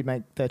January, you'd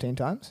make 13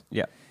 times.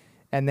 Yeah.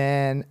 And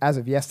then as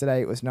of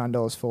yesterday, it was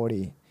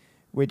 $9.40,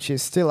 which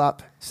is still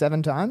up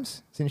 7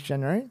 times since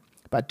January,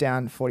 but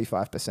down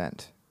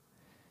 45%.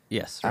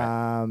 Yes.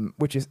 Right.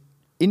 Which is,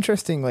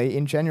 interestingly,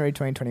 in January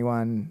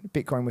 2021,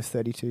 Bitcoin was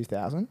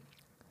 32,000,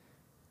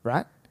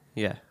 right?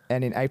 Yeah.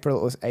 And in April,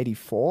 it was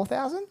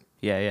 84,000,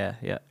 Yeah. Yeah.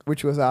 Yeah.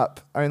 which was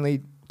up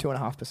only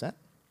 2.5%.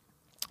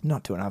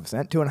 Not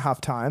 2.5%,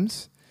 2.5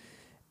 times.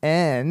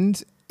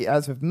 And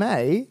as of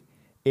May,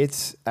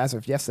 as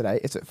of yesterday,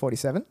 it's at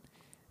 47,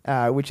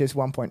 which is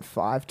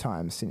 1.5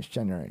 times since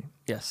January.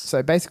 Yes.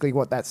 So basically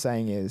what that's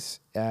saying is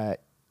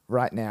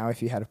right now,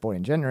 if you had bought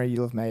in January,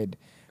 you'll have made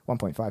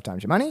 1.5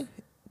 times your money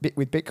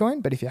with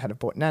Bitcoin. But if you had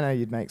bought Nano,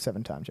 you'd make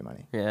 7 times your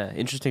money. Yeah.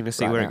 Interesting to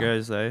see Right where now. it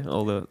goes, though.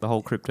 All the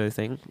whole crypto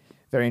thing.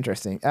 Very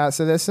interesting.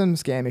 So there's some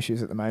scam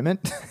issues at the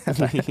moment.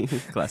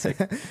 Classic.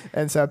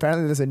 And so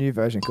apparently there's a new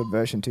version called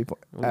version Ooh.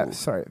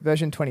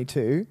 version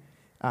 22,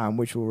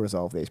 which will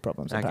resolve these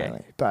problems Okay.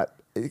 apparently. But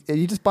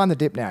you just bind the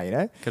dip now, you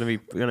know?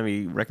 Gonna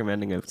be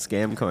recommending a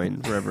scam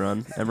coin for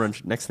everyone.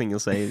 Next thing you'll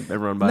say,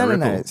 everyone buy No.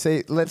 Ripple.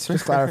 See, let's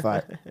just clarify.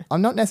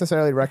 I'm not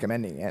necessarily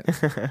recommending it.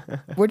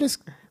 We're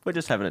just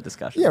having a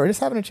discussion. we're just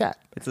having a chat.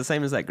 It's the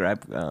same as that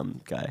Grab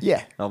guy.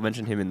 Yeah. I'll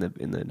mention him in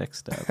the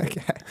next. Bit.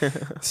 Okay.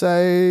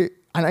 So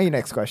I know your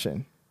next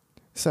question.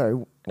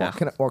 So Yeah.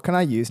 what can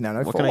I use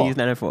Nano for? What can I use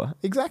Nano for?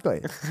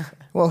 Exactly.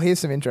 Well, here's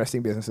some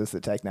interesting businesses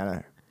that take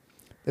Nano.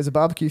 There's a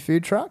barbecue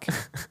food truck,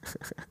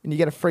 and you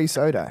get a free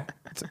soda.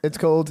 It's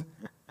called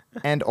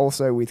And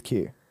Also With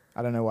Q.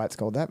 I don't know why it's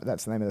called that, but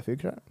that's the name of the food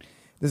truck.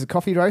 There's a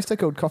coffee roaster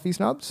called Coffee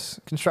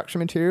Snobs, construction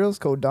materials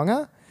called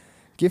Donga,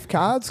 gift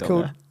cards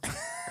called...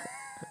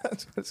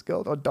 That's what it's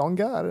called, or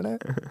Donga, I don't know.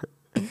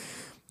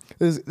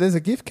 There's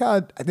a gift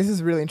card... This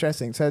is really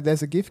interesting. So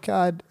there's a gift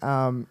card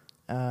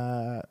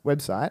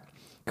website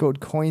called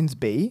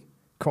coinsbee.com.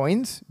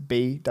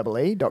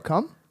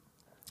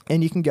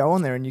 And you can go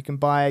on there and you can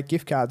buy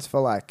gift cards for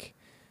like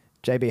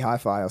JB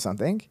Hi-Fi or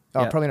something.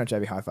 Oh, Yep. probably not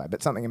JB Hi-Fi,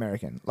 but something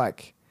American.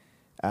 Like,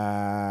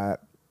 I've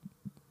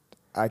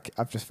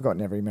just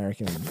forgotten every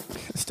American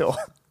store.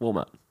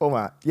 Walmart,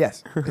 Walmart,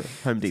 yes.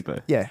 Home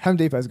Depot. Yeah, Home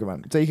Depot's a good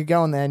one. So you could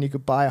go on there and you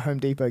could buy a Home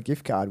Depot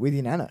gift card with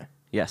your Nano.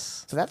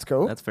 Yes, So that's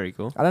cool. that's very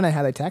cool. I don't know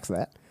how they tax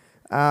that.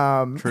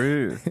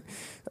 True.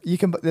 You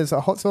can. There's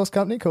a hot sauce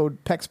company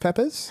called Pex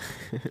Peppers.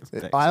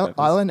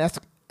 Pex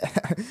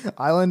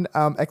Island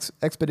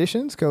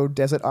expeditions called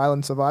Desert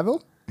Island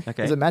Survival. Okay.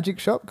 There's a magic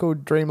shop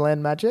called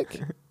Dreamland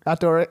Magic.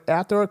 Outdoor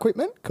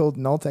equipment called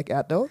Noltec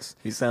Outdoors.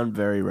 You sound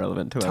very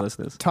relevant to our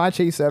listeners. Tai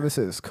Chi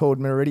services called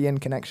Meridian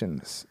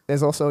Connections.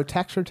 There's also a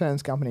tax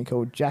returns company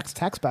called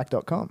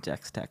jackstaxback.com.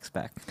 Jack's tax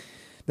back.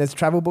 There's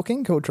travel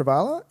booking called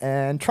Travala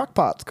and truck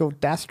parts called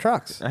Das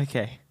Trucks.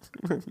 Okay.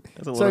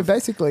 That's a lot So of-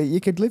 basically, you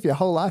could live your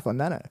whole life on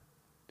Nano.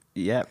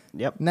 Yep.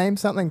 Name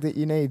something that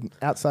you need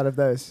outside of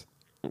those.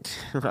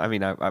 I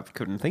mean, I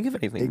couldn't think of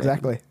anything.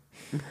 Exactly.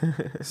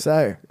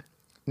 So,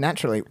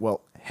 naturally,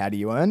 well, how do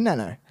you earn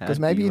Nano? How Because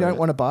do maybe you you earn don't it?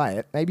 want to buy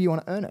it. Maybe you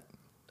want to earn it.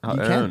 Oh,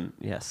 You earn.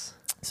 Yes.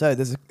 So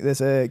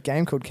there's a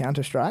game called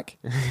Counter-Strike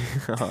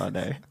Oh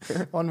no.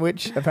 on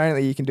which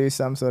apparently you can do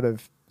some sort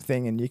of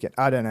thing and you can,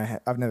 I don't know,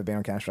 I've never been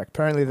on Counter-Strike.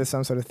 Apparently there's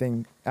some sort of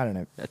thing, I don't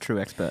know. A true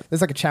expert.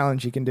 There's like a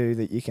challenge you can do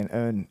that you can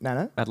earn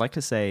Nano. I'd like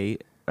to say,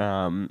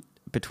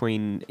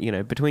 between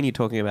you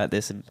talking about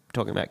this and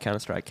talking about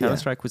Counter-Strike, Yeah.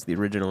 Counter-Strike was the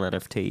original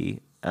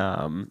NFT.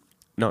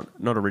 Not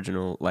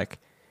original. Like,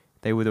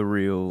 they were the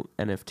real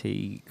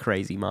NFT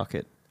crazy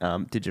market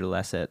digital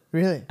asset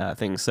Really?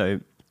 thing.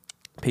 So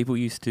people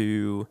used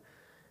to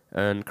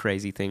earn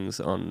crazy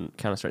things on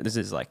Counter-Strike. This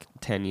is like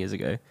 10 years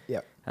ago.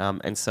 Yep.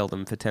 And sell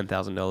them for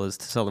 $10,000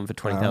 to sell them for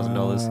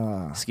 $20,000.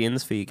 Ah.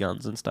 Skins for your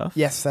guns and stuff.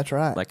 Yes, that's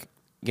right. Like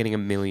getting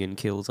 1 million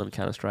kills on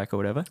Counter-Strike or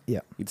whatever.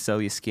 Yep. You'd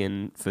sell your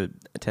skin for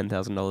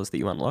 $10,000 that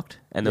you unlocked.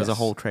 And there was a Yes.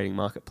 whole trading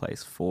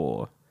marketplace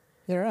for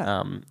Yeah,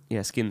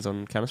 right. skins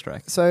on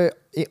Counter-Strike. So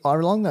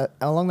along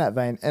that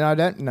vein, and I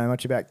don't know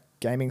much about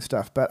gaming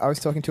stuff, but I was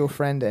talking to a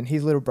friend and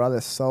his little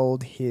brother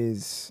sold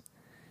his,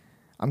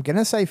 I'm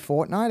gonna say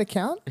Fortnite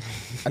account.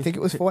 I think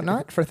it was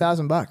Fortnite for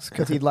 $1,000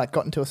 because he'd like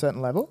gotten to a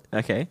certain level,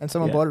 Okay. and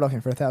someone yeah. bought it off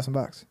him for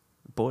 $1,000.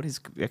 Bought his...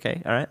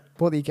 Okay, all right.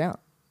 Bought the account.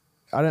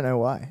 I don't know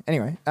why.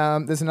 Anyway,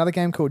 there's another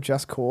game called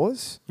Just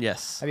Cause.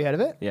 Yes. Have you heard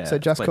of it? Yeah, So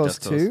I've Just played Cause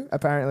Just Cause. 2,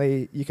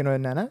 apparently you can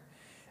earn Nano.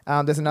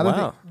 There's another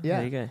Wow. thing. Yeah.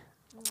 There you go.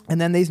 And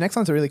then these next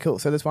ones are really cool.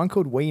 So there's one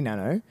called We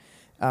Nano,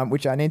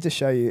 which I need to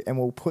show you, and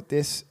we'll put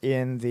this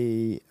in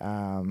the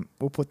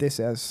we'll put this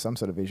as some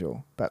sort of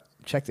visual. But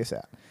check this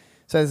out.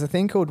 So there's a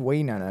thing called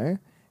We Nano,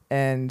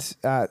 and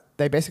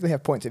they basically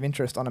have points of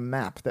interest on a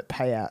map that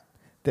pay out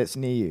that's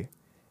near you.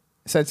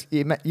 So it's,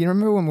 you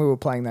remember when we were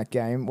playing that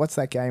game? What's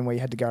that game where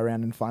you had to go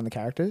around and find the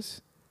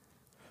characters?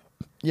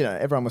 You know,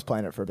 everyone was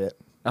playing it for a bit.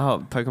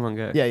 Oh, Pokemon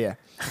Go. Yeah, yeah.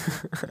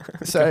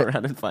 Go So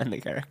around and find the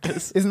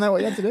characters. isn't that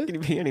what you had to do? Can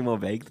you be any more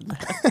vague than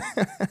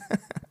that?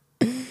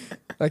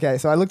 Okay,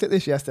 so I looked at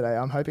this yesterday.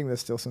 I'm hoping there's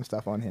still some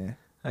stuff on here.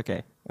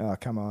 Okay. Oh,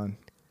 come on.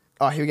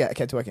 Oh, here we go.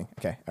 Okay, it's working.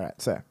 Okay, all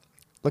right. So,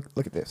 look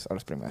at this. I'll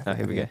just bring my. Oh, thing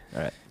here up we go.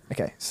 All right.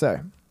 Okay, so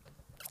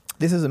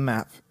this is a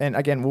map, and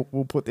again,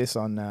 we'll put this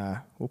on.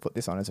 We'll put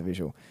this on as a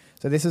visual.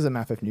 So this is a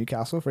map of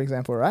Newcastle, for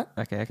example, right?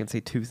 Okay, I can see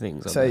two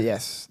things on So there.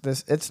 yes,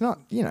 it's not.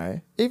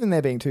 Even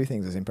there being two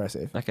things is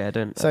impressive. Okay, I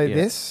don't... So yeah.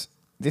 this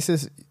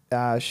is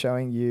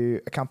showing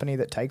you a company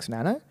that takes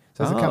Nano.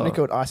 So there's a company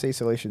Oh. called IC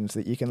Solutions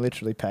that you can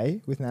literally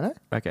pay with Nano,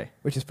 Okay.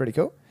 which is pretty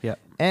cool. Yeah.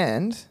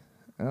 And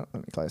let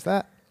me close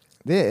that.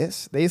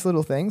 These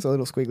little things, or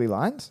little squiggly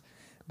lines,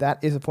 that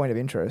is a point of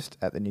interest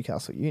at the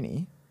Newcastle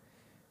Uni,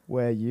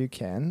 where you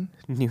can.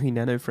 Newy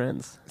Nano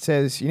friends. It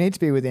says you need to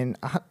be within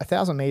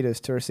 1,000 meters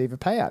to receive a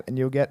payout, and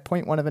you'll get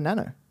 0.1 of a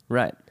nano.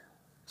 Right.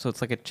 So it's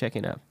like a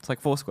check-in app. It's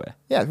like Foursquare.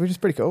 Yeah, which is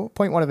pretty cool.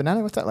 0.1 of a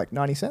nano. What's that, like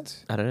 90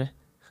 cents? I don't know.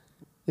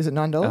 Is it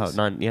 $9? Oh,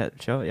 nine. Yeah,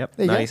 sure. Yep.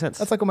 There you 90 go. cents.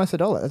 That's like almost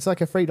 $1. It's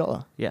like a free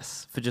dollar.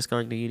 Yes, for just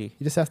going to uni.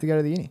 You just have to go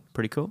to the uni.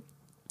 Pretty cool.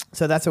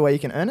 So that's a way you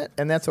can earn it,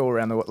 and that's all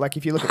around the world. Like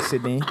if you look at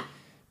Sydney,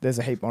 there's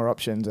a heap more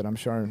options, and I'm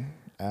sure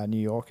in New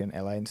York and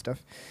LA and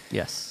stuff.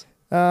 Yes.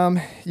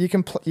 You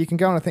can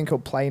go on a thing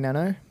called Play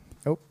Nano.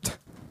 Oh,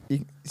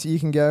 so you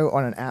can go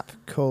on an app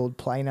called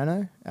Play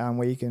Nano,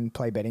 where you can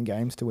play betting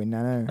games to win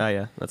Nano. Oh,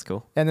 yeah, that's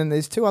cool. And then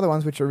there's two other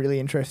ones which are really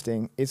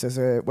interesting. There's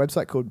a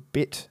website called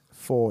Bit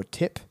for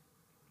Tip.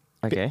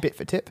 Okay. Bit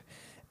for Tip.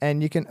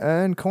 And you can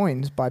earn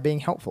coins by being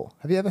helpful.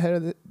 Have you ever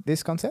heard of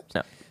this concept?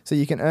 No. So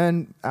you can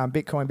earn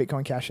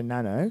Bitcoin Cash, and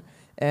Nano.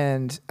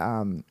 And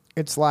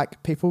it's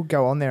like people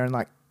go on there and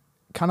like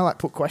kind of like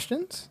put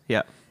questions.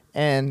 Yeah.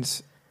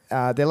 And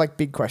they're like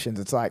big questions.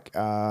 It's like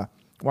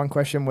one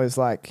question was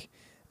like,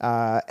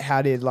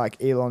 how did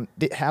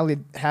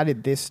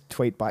this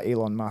tweet by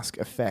Elon Musk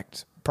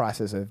affect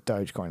prices of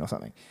Dogecoin or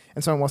something?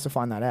 And someone wants to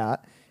find that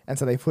out, and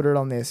so they put it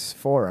on this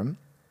forum,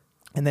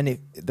 and then if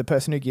the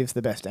person who gives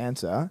the best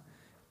answer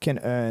can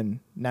earn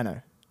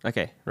Nano,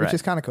 Okay, right. which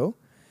is kind of cool.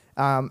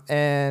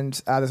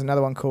 And there's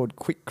another one called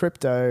Quick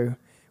Crypto,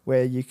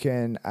 where you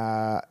can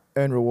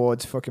earn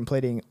rewards for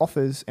completing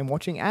offers and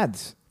watching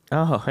ads.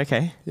 Oh,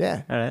 okay.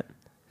 Yeah. All right.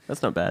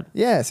 That's not bad.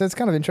 Yeah, so it's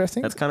kind of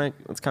interesting. That's kind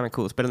of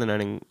cool. It's better than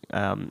earning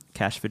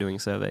cash for doing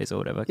surveys or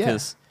whatever. Yeah.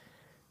 Because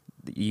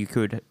you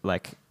could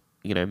make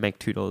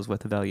 $2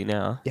 worth of value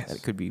now. Yes. And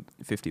it could be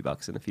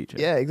 $50 in the future.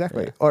 Yeah,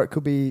 exactly. Yeah. Or it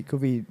could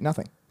be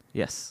nothing.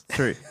 Yes,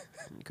 true.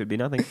 It could be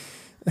nothing.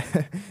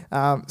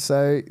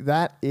 So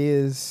that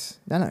is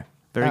Nano.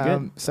 Very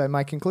good. So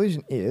my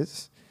conclusion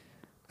is,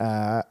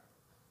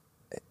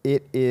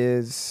 it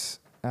is.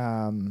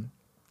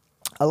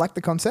 I like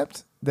the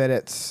concept that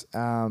it's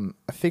a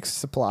fixed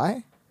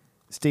supply,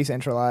 it's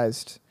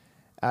decentralized,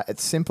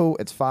 it's simple,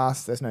 it's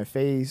fast, there's no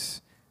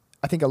fees.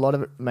 I think a lot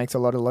of it makes a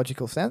lot of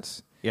logical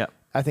sense. Yeah.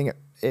 I think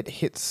it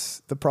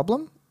hits the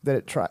problem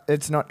that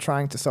it's not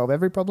trying to solve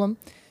every problem,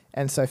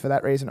 and so for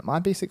that reason it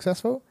might be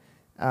successful.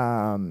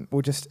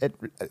 will just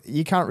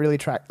you can't really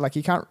track, like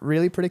you can't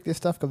really predict this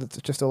stuff because it's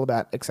just all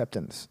about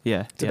acceptance.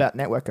 Yeah. It's about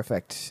network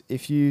effect.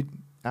 If you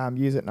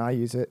use it and I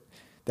use it,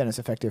 then it's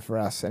effective for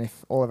us, and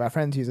if all of our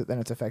friends use it, then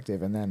it's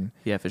effective, and then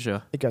Yeah, for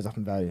sure. it goes up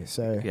in value.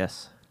 So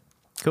Yes.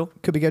 Cool.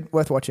 could be good,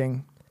 worth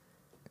watching.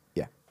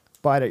 Yeah,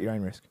 buy it at your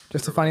own risk.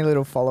 Just a funny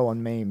little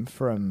follow-on meme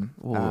from,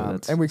 Ooh,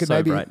 that's and we could so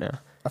maybe bright now.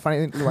 a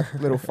funny like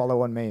little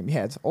follow-on meme.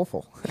 Yeah, it's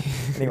awful.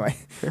 Anyway,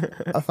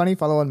 a funny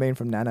follow-on meme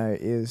from Nano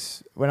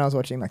is when I was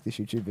watching like this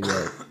YouTube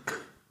video.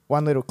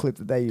 One little clip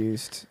that they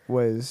used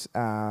was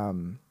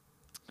Robin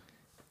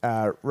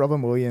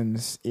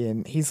Williams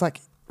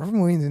Robin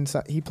Williams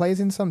he plays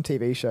in some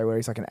TV show where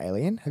he's like an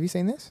alien. Have you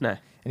seen this? No.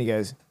 And he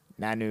goes,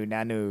 Nanu,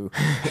 Nanu.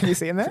 Have you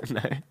seen that?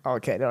 No. Oh,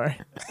 okay, don't worry.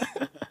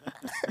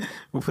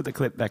 We'll put the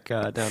clip back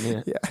down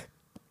here.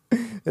 Yeah.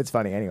 It's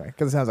funny anyway,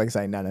 because it sounds like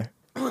saying Nanu.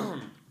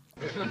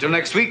 Until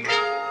next week,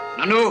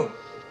 Nanu,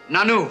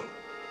 Nanu.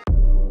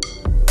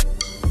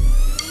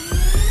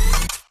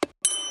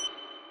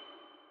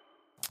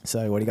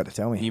 So what do you got to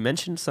tell me? You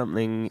mentioned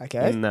something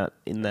Okay. in that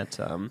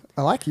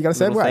I like you got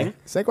a little segue.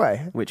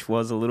 Segue. which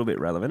was a little bit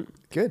relevant.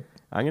 Good.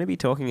 I'm going to be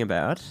talking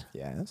about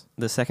Yes.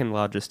 the second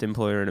largest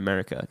employer in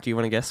America. Do you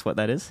want to guess what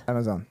that is?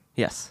 Amazon.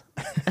 Yes.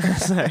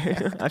 So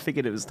I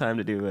figured it was time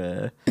to do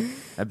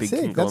a big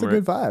Sick, that's a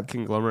good vibe.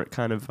 conglomerate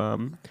kind of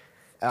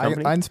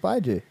company. I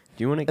inspired you.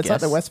 Do you want to It's guess?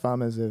 like the West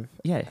Farmers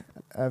Yeah.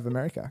 of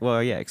America.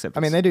 Well, yeah, except I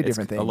mean, they do it's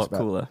different things, A lot but-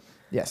 cooler.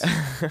 Yes.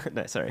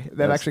 No, sorry. They've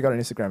That's- actually got an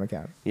Instagram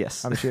account.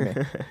 Yes. I'm assuming.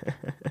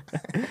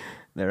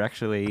 They're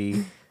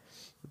actually,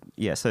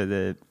 yeah. So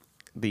the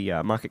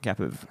market cap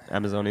of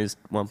Amazon is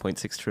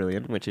 1.6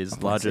 trillion, which is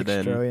larger 6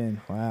 than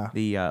trillion. Wow.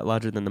 the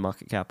larger than the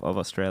market cap of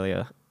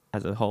Australia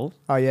as a whole.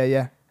 Oh yeah,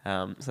 yeah.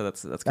 So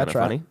that's kind That's of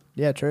right. funny.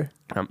 Yeah, true.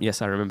 Yes,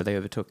 I remember they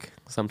overtook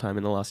sometime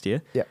in the last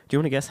year. Yeah. Do you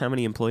want to guess how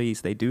many employees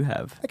they do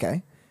have?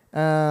 Okay.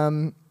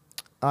 I'm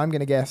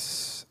gonna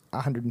guess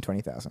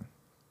 120,000.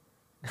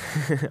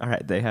 All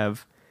right, they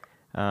have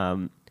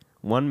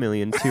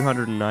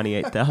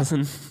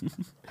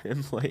 1,298,000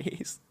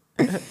 employees.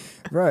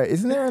 Bro,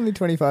 isn't there only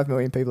 25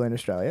 million people in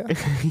Australia?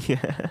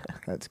 Yeah.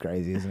 That's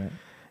crazy, isn't it?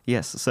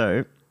 Yes.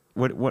 So,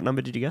 what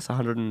number did you guess?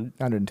 100.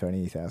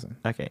 120,000.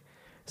 Okay.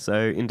 So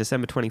in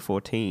December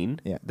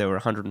 2014, Yeah. there were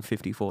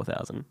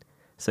 154,000.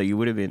 So you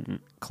would have been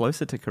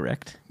closer to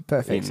correct.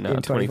 Perfect. In,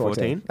 In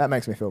 2014. That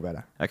makes me feel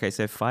better. Okay,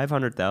 so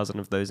 500,000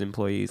 of those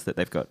employees that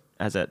they've got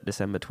as at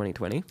December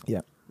 2020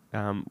 Yeah.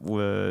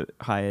 were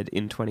hired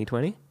in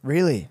 2020.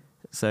 Really?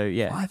 So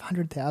yeah,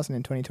 500,000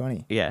 in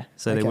 2020. yeah.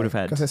 So they would have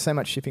Because had. there's so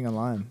much shipping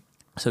online.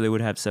 So they would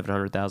have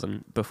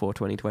 700,000 before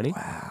 2020.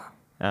 Wow.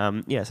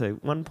 Yeah. So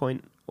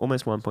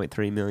almost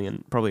 1.3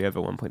 million, probably over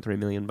 1.3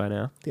 million by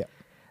now. Yeah.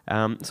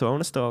 So I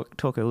want to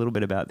talk a little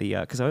bit about the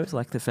because I always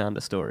like the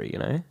founder story. You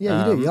know.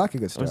 Yeah, you do. You like a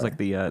good I always story.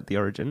 like the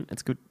origin.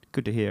 It's good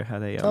to hear how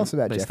they Tell us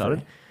about they Jeffrey.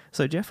 started.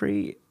 So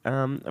Jeffrey,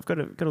 I've got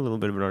a little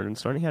bit of an origin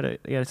story. He had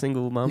a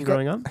single mum You've got-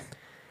 growing up,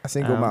 A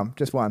single Um, mum,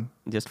 just one.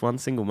 just one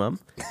single mum,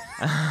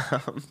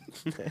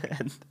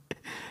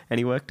 and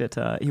he worked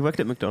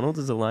at McDonald's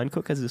as a line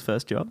cook as his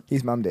first job.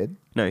 His mum did.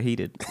 No, he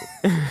did.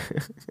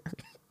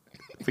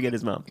 Forget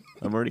his mum.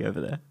 I'm already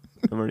over there.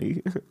 I'm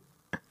already.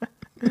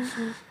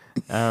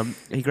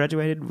 He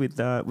graduated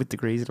with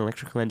degrees in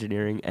electrical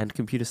engineering and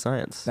computer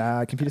science.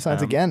 Computer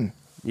science Um, again.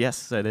 Yes,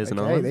 so there's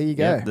another Okay, one. there you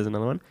Yeah, go. there's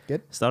another one.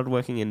 Good. Started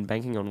working in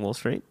banking on Wall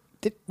Street.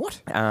 Did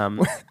what?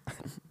 Yep.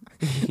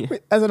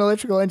 As an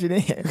electrical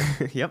engineer.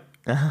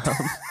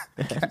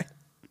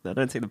 I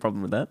don't see the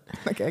problem with that.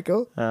 Okay,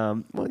 cool.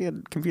 Well, yeah,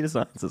 computer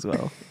science as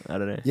well. I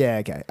don't know. Yeah,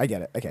 okay. I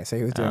get it. Okay, so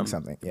he was doing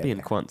something. Yeah, Being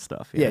okay. quant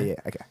stuff. Yeah, yeah,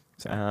 okay.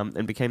 So,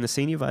 And became the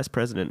senior vice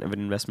president of an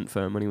investment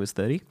firm when he was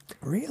 30.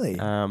 really?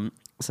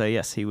 So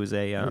yes, he was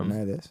I didn't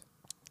know this.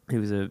 he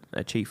was a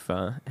chief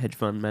hedge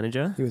fund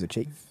manager. He was a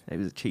chief. He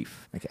was a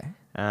chief. Okay.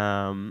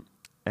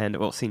 And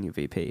well, senior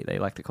VP. They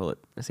like to call it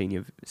a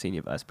senior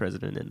vice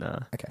president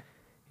Okay.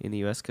 in the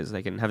US because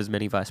they can have as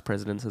many vice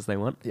presidents as they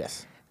want.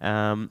 Yes.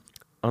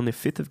 On the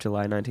 5th of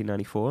July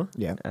 1994,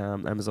 Yeah.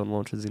 Amazon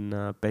launches in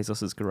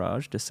Bezos's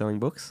garage, just selling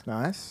books.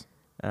 Nice.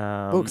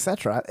 Um, Books,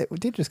 that's right. It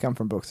did just come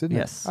from books, didn't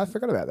Yes. it? I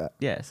forgot about that.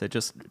 Yeah, so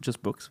just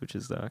books, which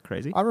is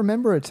crazy. I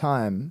remember a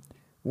time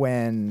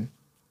when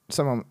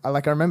I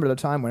remember the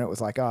time when it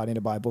was like, oh, I need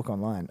to buy a book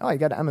online. Oh, you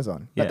go to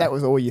Amazon. But Yeah. that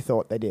was all you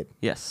thought they did.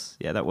 Yes,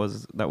 yeah, that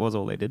was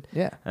all they did.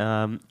 Yeah.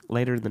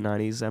 Later in the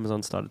 90s,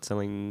 Amazon started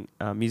selling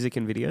music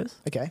and videos.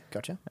 Okay,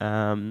 gotcha.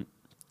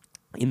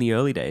 In the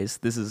early days,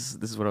 this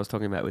is what I was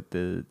talking about with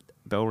the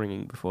bell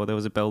ringing before. There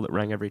was a bell that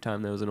rang every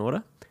time there was an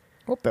order.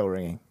 What bell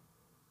ringing?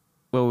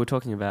 Well, we were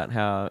talking about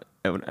how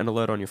an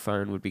alert on your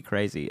phone would be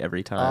crazy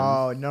every time.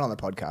 Oh, not on the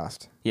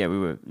podcast. Yeah, it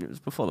was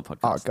before the podcast.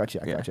 Oh, gotcha,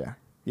 Yeah. gotcha.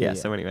 Yeah,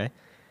 so anyway.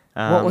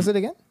 What was it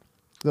again?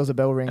 There was a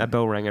bell ring. A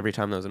bell rang every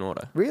time there was an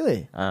order.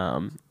 Really?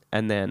 And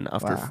then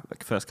after Wow.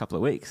 the first couple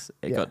of weeks,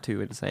 it Yeah. got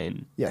too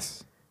insane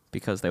Yes.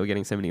 because they were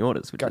getting so many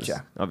orders, which was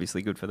Gotcha.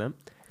 obviously good for them.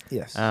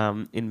 Yes.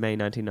 In May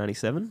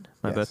 1997,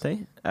 my Yes.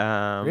 birthday,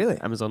 Really?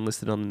 Amazon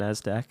listed on the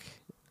NASDAQ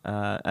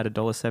at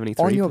 $1.73.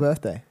 On your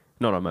birthday?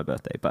 Not on my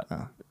birthday, but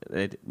Oh,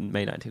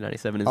 May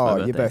 1997 is my oh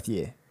birthday. your birth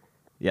year.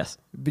 Yes,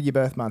 But your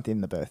birth month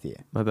in the birth year.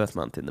 my birth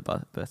month in the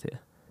birth year.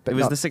 But It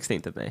was not, the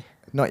 16th of May.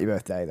 not your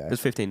birthday, though. It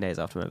was 15 days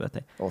after my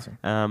birthday. Awesome.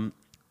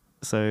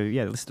 So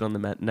yeah, listed on the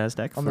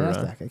Nasdaq On for the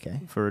Nasdaq, okay.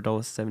 for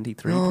 $1.73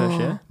 per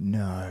share.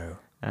 No.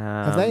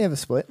 Have they ever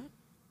split?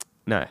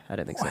 No, I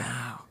don't think so.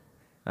 Wow.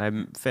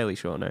 I'm fairly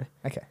sure no.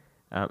 Okay.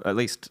 At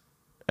least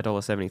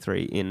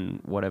 $1.73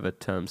 in whatever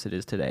terms it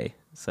is today.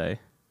 So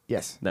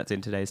Yes. that's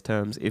in today's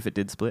terms. If it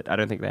did split, I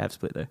don't think they have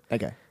split though.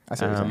 Okay. I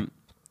see what you're saying.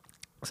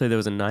 So there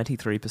was a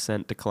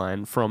 93%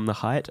 decline from the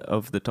height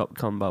of the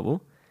dot-com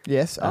bubble.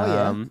 Yes. Oh,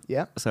 um,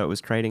 yeah. So it was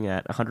trading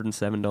at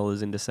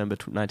 $107 in December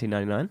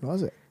 1999, Yeah.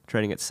 Was it?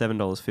 trading at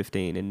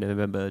 $7.15 in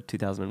November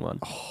 2001.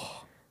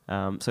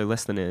 So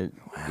less than 2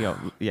 years,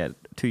 Yeah.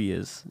 2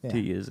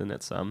 years, and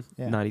it's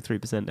Yeah.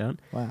 93% down.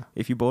 Wow.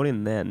 If you bought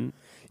in then,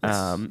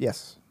 Yes.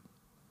 Yes.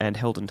 and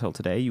held until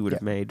today, you would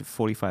have Yeah. made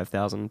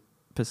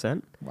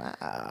 45,000%. Wow.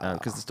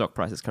 Because the stock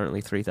price is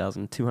currently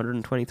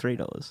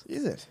 $3,223.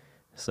 Is it?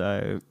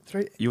 So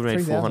Three. you would have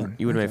made 3,000.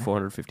 You would have made Okay.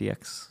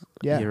 450x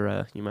Yeah.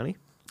 your money.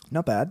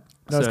 Not bad.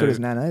 Not as good So- as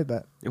Nano,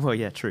 but Well,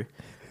 yeah, true.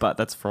 But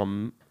that's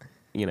from,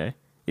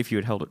 if you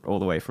had held it all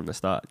the way from the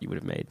start, you would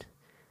have made,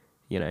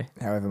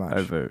 however much.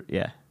 over,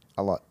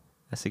 A lot.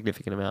 a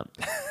significant amount.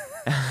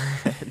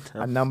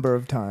 A number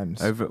of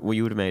times.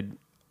 you would have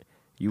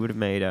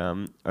made,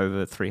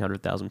 over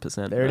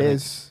 300,000%. There it I think.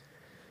 is.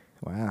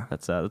 Wow.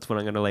 That's what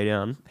I'm going to lay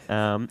down.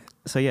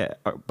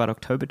 But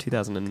October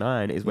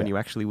 2009 is when Yeah. you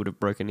actually would have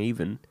broken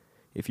even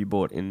if you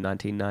bought in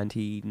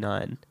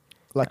 1999.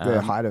 Like the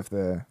Um, height of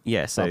the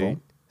Yeah, so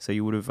bubble.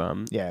 you would have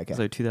Yeah, okay.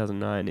 So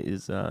 2009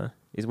 is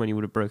when you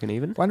would have broken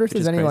even. Wonder if which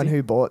there's is anyone crazy.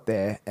 who bought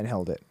there and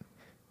held it.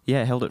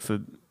 Yeah, held it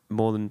for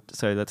more than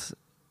that's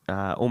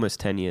almost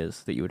 10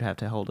 years that you would have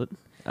to hold it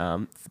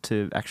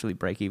to actually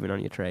break even on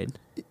your trade.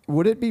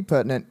 Would it be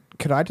pertinent?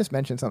 Could I just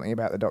mention something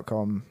about the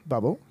 .com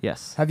bubble?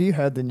 Yes. Have you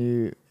heard the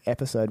new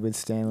episode with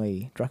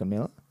Stanley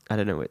Druckenmiller? I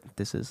don't know what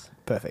this is.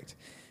 Perfect.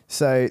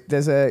 So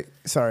there's I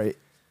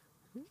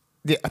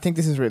think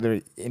this is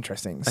really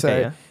interesting.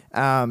 Okay,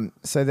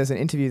 So there's an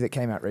interview that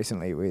came out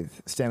recently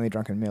with Stanley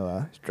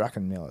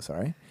Druckenmiller,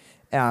 sorry.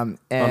 And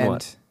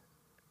what?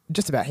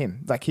 just about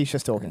him. Like he's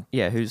just talking.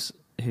 Yeah, whose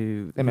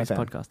MFM.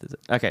 podcast is it?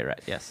 Okay, right.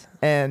 Yes.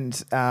 And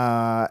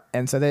so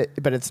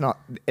but it's not,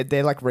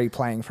 they're like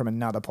replaying from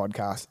another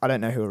podcast. I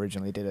don't know who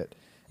originally did it.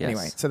 Yes.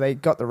 Anyway, so they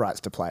got the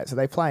rights to play it. So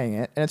they're playing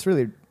it, and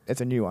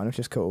it's a new one, which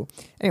is cool.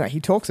 Anyway, he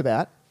talks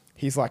about,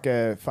 he's like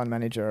a fund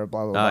manager or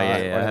blah, blah, Oh blah. yeah, I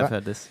whatever. have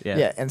heard this. Yeah.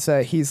 Yeah, and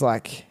so he's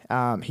like,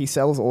 he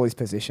sells all his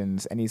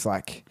positions, and he's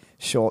like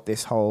short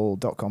this whole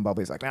 .com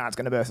bubble. He's like, nah, it's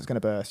going to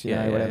burst, you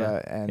Yeah, know, yeah,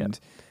 whatever.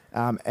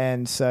 yeah.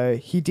 And so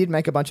he did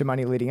make a bunch of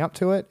money leading up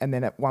to it, and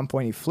then at one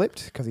point he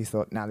flipped because he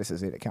thought, nah, this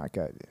is it. It can't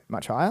go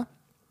much higher.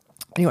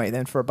 Anyway,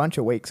 then for a bunch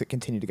of weeks it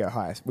continued to go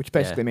higher, which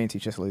basically means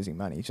he's just losing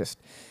money. He's just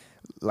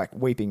like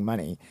weeping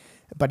money.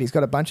 But he's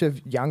got a bunch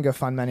of younger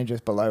fund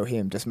managers below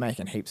him just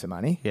making heaps of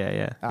money.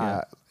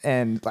 Yeah.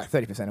 And like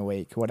 30% a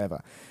week,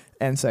 whatever.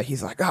 And so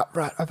he's like, oh,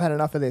 right, I've had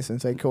enough of this.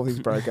 And so he calls his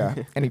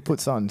broker and he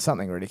puts on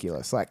something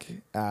ridiculous, like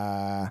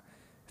 $30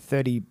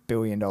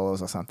 billion or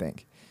something.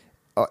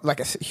 Like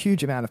a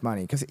huge amount of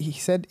money. Because he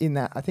said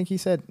I think he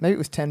said maybe it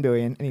was 10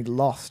 billion and he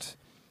lost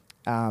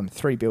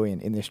 3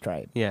 billion in this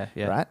trade. Yeah.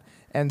 Right?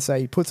 And so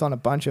he puts on a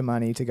bunch of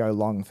money to go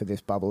long for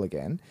this bubble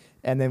again.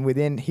 And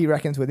then he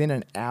reckons within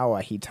an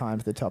hour he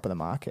timed the top of the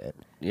market.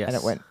 Yes.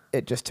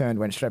 And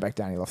went straight back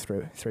down. He lost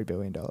 $3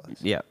 billion.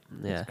 Yeah.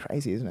 It's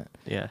crazy, isn't it?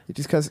 Yeah.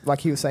 Just because, like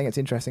he was saying, it's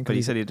interesting. But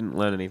he said he didn't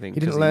learn anything. He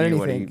didn't 'cause learn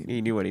knew anything.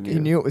 He knew what he knew. He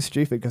knew it was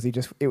stupid because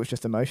it was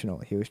just emotional.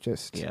 He was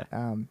just Yeah.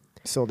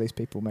 saw these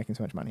people making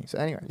so much money. So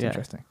anyway, it's Yeah.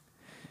 interesting.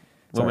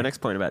 Well, my Sorry. next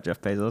point about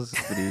Jeff Bezos is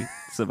that he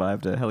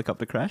survived a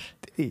helicopter crash.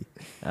 He's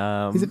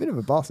a bit of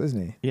a boss,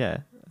 isn't he? Yeah.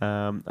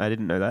 I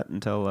didn't know that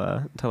until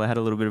I had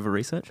a little bit of a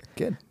research.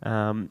 Good.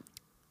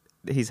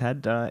 He's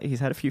had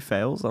a few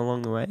fails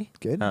along the way.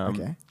 Good.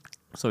 Okay.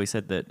 So he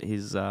said that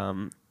his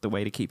the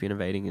way to keep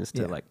innovating is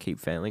to Yeah. like keep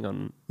failing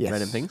on Yes.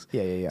 random things.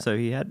 Yeah. So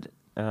he had,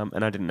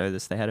 and I didn't know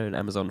this. They had an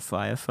Amazon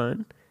Fire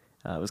phone.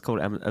 It was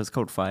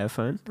called Fire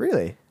Phone.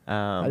 Really?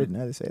 I didn't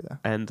know this either.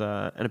 And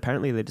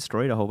apparently they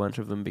destroyed a whole bunch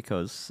of them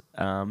because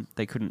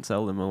they couldn't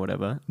sell them or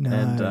whatever. No,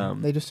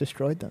 And they just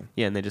destroyed them.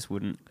 yeah, and they just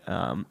wouldn't.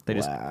 It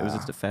was Wow.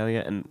 just a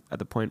failure. And at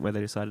the point where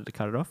they decided to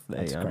cut it off, they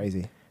That's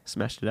crazy.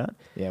 smashed it out.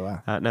 Yeah,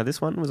 wow. Now this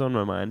one was on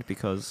my mind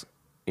because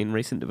in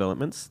recent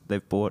developments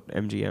they've bought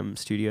MGM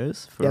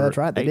Studios for Yeah, that's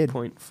right, they did.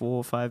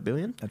 $8.45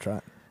 billion. That's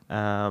right.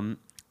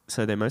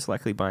 So they're most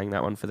likely buying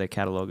that one for their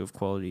catalog of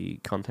quality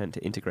content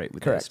to integrate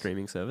with their Correct.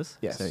 streaming service.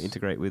 Yes. So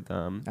integrate with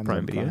Prime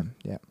Amazon Video. Prime,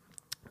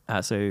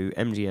 yeah. So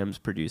MGM's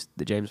produced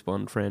the James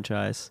Bond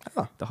franchise,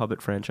 Oh. the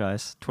Hobbit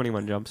franchise,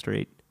 21 Jump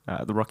Street,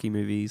 the Rocky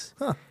movies,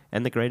 Huh.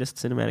 and the greatest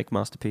cinematic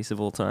masterpiece of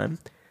all time,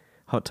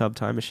 Hot Tub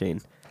Time Machine.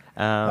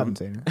 I haven't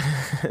seen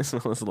it. As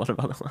well as a lot of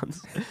other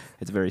ones.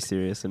 It's a very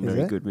serious and Is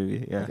very it? good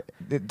movie. Yeah. Okay.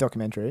 The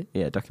documentary.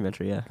 Yeah,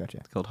 documentary, yeah. Gotcha.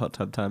 It's called Hot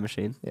Tub Time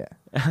Machine. Yeah.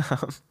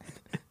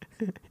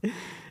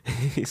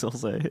 He's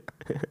also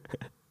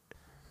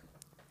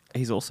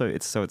he's also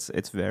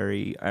it's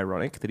very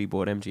ironic that he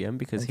bought MGM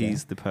because Okay.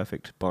 he's the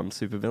perfect Bond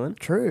supervillain.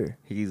 True.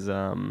 He's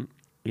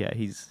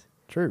he's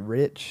True.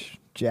 Rich,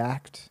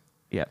 jacked,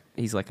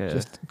 he's like a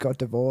just got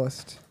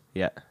divorced,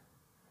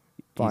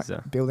 he's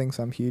building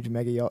some huge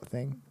mega yacht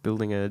thing.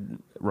 building a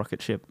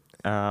rocket ship.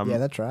 Yeah,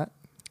 that's right.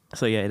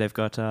 So yeah, they've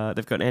got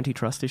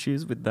antitrust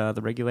issues with the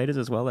regulators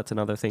as well. That's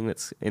another thing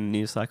that's in the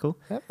news cycle.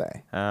 Have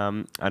they?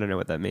 I don't know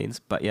what that means,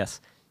 but yes.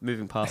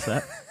 Moving past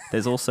that,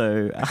 there's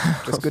also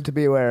Just good to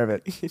be aware of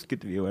it. it's good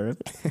to be aware of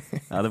it.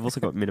 They've also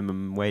got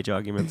minimum wage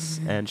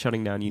arguments and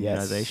shutting down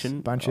unionization.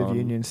 Yes, bunch of on-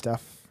 union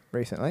stuff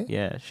recently.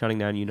 Yeah, shutting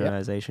down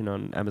unionization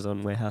on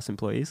Amazon warehouse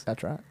employees.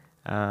 That's right.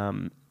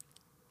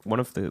 One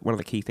of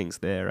the key things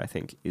there, I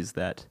think, is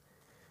that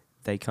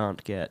they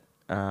can't get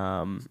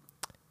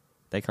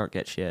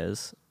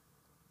shares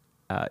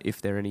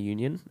if they're in a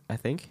union. I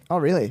think. Oh,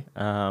 really?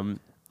 Um,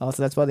 Oh,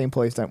 so that's why the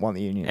employees don't want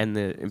the union. and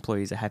the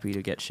employees are happy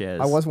to get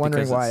shares. I was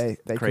wondering because why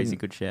it's they crazy couldn't-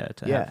 good share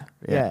to yeah, have.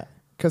 yeah.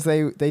 Because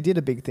they did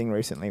a big thing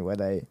recently where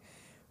they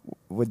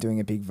were doing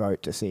a big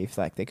vote to see if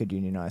like they could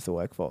unionize the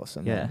workforce,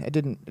 and then Yeah. it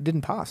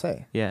didn't pass.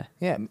 Yeah.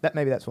 Yeah,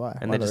 maybe that's why.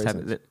 And one they're of just the happy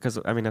reasons. because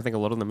I mean I think a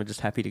lot of them are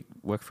just happy to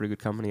work for a good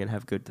company and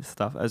have good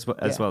stuff. As well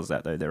Yeah. as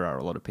that though, there are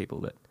a lot of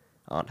people that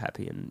aren't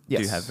happy and do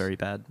Yes. have very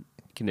bad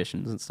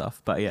conditions and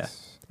stuff. But yeah,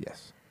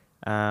 Yes.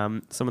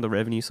 some of the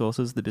revenue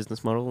sources, the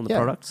business model, and the Yeah,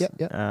 products.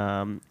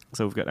 yeah,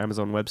 So we've got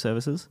Amazon Web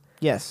Services.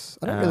 Yes.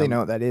 I don't really Um, know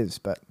what that is,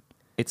 but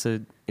It's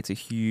a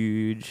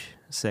huge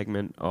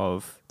segment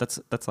of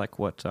that's like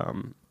what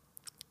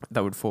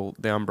that would fall.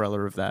 The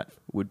umbrella of that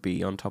would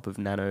be on top of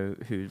Nano,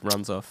 who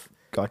runs off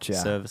gotcha.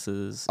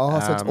 services. Oh,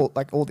 so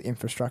it's all the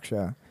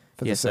infrastructure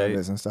for yeah, the so-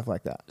 servers and stuff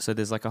like that. So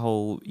there's like a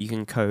whole you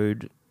can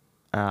code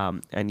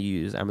and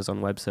use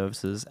Amazon Web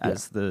Services Yeah.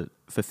 as the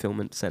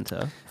fulfillment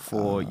center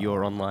for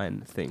your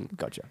online thing.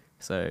 Gotcha.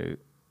 So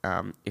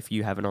if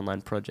you have an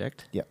online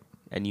project Yep.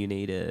 and you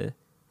need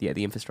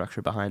the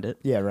infrastructure behind it,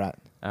 Yeah, right.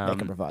 They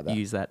can provide that.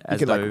 use that You as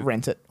could though like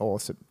rent it or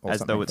as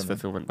something though it's from them.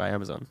 fulfillment by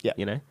Amazon. Yeah.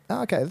 You know.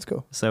 Oh, okay, that's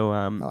cool. So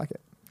I like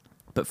it.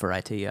 but for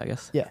IT, I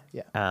guess. Yeah,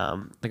 yeah.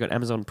 They got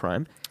Amazon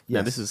Prime.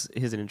 Now Yes.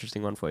 here's an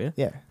interesting one for you.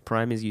 Yeah.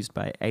 Prime is used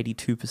by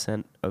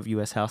 82% of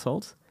US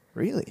households.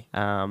 Really?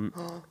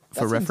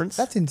 For reference,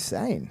 That's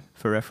insane.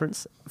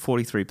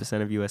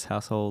 43% of US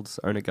households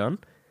own a gun.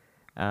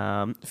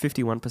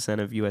 51%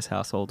 of US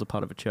households are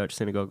part of a church,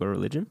 synagogue, or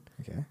religion.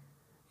 Okay.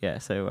 Yeah.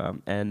 So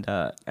and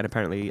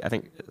apparently, I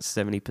think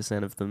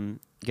 70% of them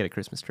get a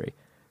Christmas tree.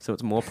 So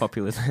it's more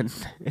popular than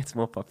It's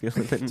more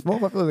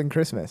popular than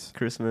Christmas.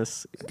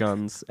 Christmas,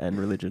 guns, and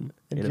religion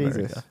in Jesus.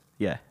 America.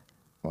 Yeah.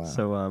 Wow.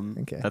 So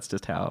Okay. that's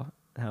just how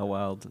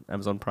wild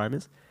Amazon Prime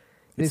is.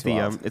 It It's is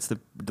wild. it's the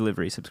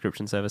delivery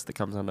subscription service that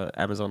comes under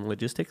Amazon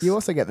Logistics. You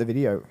also get the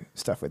video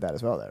stuff with that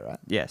as well, though, right?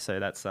 Yeah, so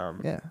that's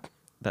Yeah.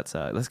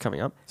 that's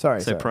coming up. Sorry.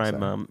 So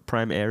sorry.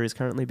 Prime Air is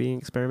currently being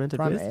experimented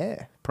Prime with.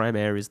 Air. Prime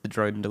Air is the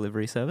drone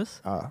delivery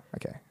service. Oh,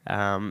 okay.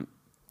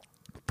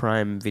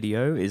 Prime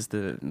Video is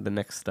the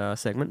next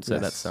segment. So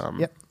Yes. that's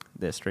Yep.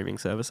 their streaming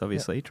service,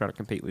 obviously trying to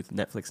compete with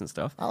Netflix and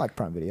stuff. I like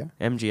Prime Video.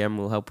 MGM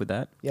will help with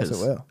that. Yes, it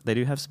 'cause will. They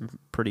do have some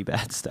pretty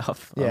bad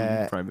stuff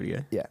Yeah. on Prime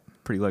Video. Yeah.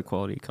 Pretty low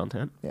quality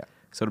content. Yeah.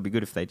 So it'll be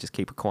good if they just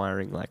keep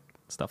acquiring like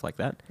stuff like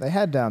that. They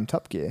had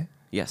Top Gear.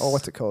 Yes. Or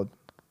what's it called?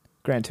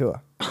 Grand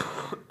Tour.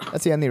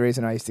 That's the only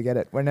reason I used to get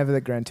it. Whenever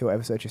the Grand Tour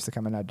episode used to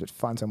come in, I'd just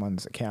find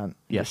someone's account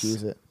and Yes. just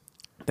use it.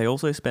 They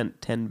also spent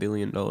 $10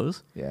 billion,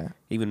 Yeah.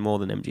 even more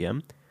than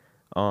MGM,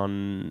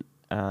 on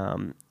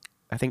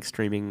I think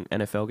streaming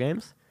NFL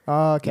games.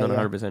 Oh, okay. Not yeah.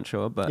 100%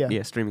 sure, but Yeah.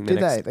 yeah, streaming the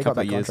Did next they? They got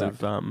couple of that years of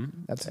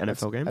contract.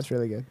 NFL games, That's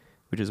really good.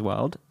 which is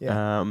wild.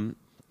 Yeah.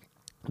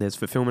 There's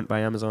Fulfillment by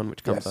Amazon,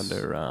 which comes Yes.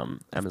 under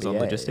Amazon FBA.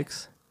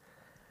 Logistics.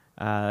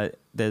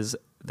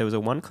 There was a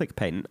one-click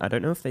patent. I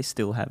don't know if they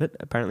still have it.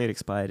 Apparently, it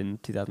expired in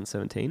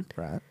 2017,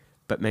 Right.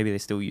 but maybe they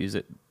still use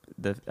it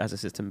as a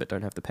system, but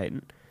don't have the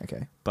patent.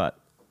 Okay. But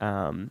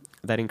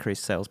that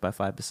increased sales by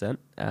 5%.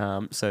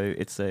 So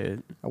it's A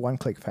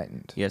one-click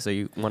patent. so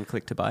you one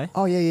click to buy.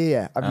 Oh,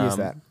 yeah. I've used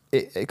Um,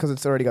 that. Because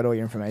it's already got all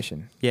your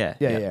information. Yeah,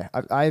 Yeah.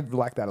 I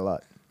like that a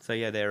lot. So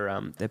yeah, their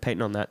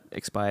patent on that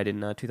expired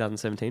in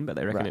 2017, but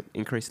they reckon Right. it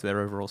increased their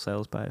overall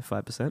sales by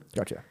 5%.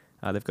 Gotcha.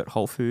 They've got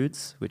Whole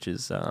Foods, which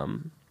is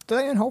Do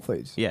they own Whole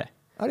Foods? yeah,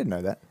 I didn't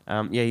know that.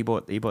 yeah. He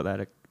bought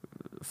that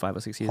 5 or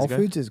 6 years Whole ago.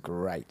 Foods is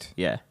great.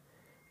 Yeah,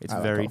 it's I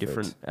like very Whole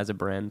different Foods. as a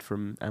brand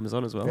from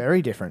Amazon as well.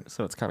 Very different.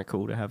 So it's kind of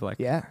cool to have like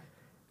Yeah.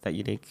 that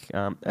unique.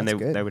 And That's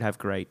good. they would have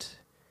great.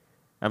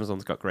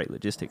 Amazon's got great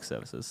logistics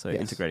services, so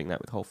Yes. integrating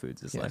that with Whole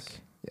Foods is Yes.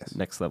 like Yes.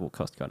 next level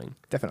cost cutting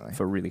Definitely.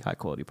 for really high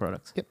quality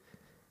products. Yep.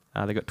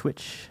 They got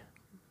Twitch.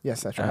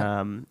 Yes, that's right.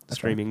 That's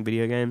Streaming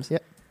video games.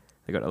 Yep.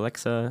 They got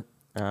Alexa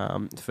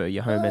for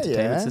your home Oh,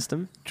 entertainment yeah.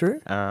 system.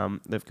 True.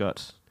 They've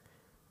got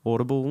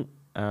Audible,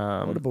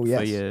 Audible, for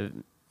yes. your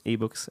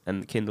ebooks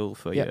and Kindle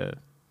for Yep. your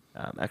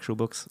actual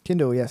books.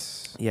 Kindle,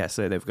 yes. Yeah,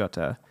 so they've got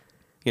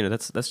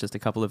that's just a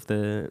couple of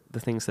the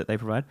things that they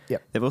provide.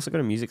 Yep. They've also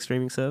got a music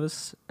streaming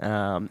service.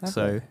 So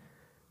Okay.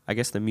 I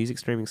guess the music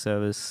streaming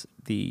service,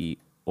 the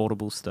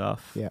Audible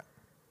stuff. Yeah.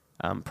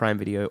 Prime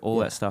Video, all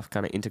Yeah. that stuff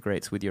kind of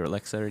integrates with your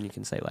Alexa, and you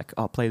can say like,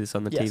 "Oh, play this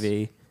on the Yes.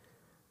 TV."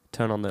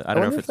 Turn on the. I I don't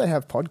know wonder if if they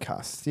have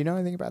podcasts. Do you know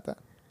anything about that?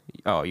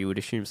 Oh, you would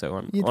assume so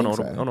on You'd on think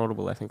Audible. so. On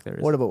Audible, I think there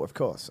is. Audible, of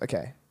course.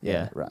 Okay.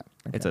 Yeah. Right.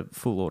 Okay. It's a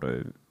full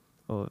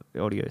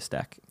audio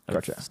stack of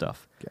Gotcha.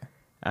 stuff. Okay.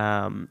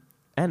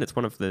 And it's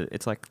one of the.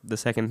 It's like the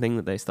second thing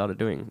that they started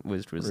doing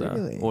was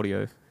Really?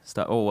 audio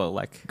stuff. Oh well,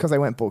 like Because they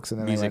went books and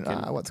then Music they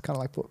went, and- what's kind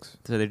of like books?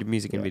 so they did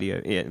music and Yeah.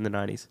 video. Yeah, in the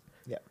 90s.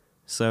 Yeah.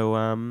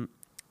 So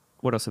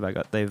what else have I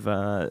got? They've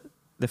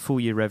the full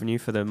year revenue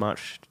for the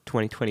March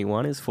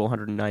 2021 is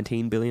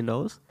 $419 billion.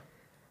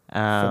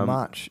 For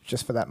March,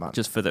 just for that month.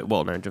 Just for the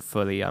just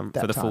for the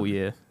That for the full time.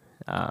 year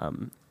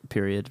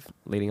period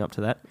leading up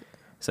to that.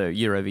 So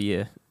year over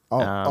year,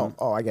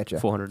 I get you.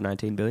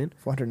 419 billion.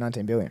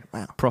 419 billion.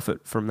 Wow.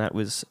 Profit from that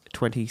was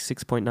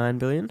 26.9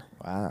 billion.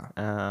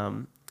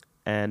 Wow.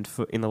 And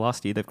in the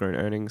last year, they've grown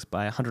earnings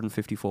by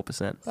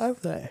 154%.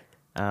 Have they?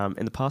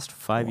 In the past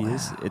 5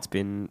 years, Wow. it's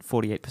been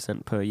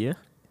 48% per year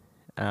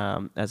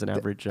as an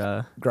average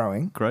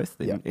Growing. growth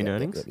in Yep, yep,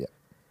 earnings. Yep.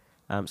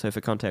 So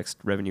for context,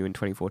 revenue in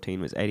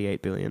 2014 was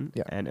 88 billion,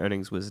 Yep. and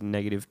earnings was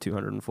negative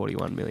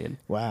 241 million.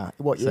 Wow.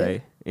 What So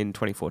year? in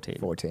 2014.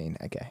 14.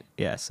 Okay.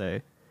 Yeah, so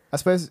I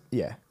suppose,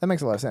 yeah, that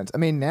makes a lot of sense. I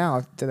mean,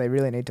 now, do they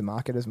really need to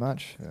market as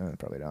much?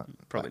 Probably not.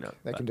 Probably not,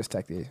 They but- can just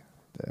take the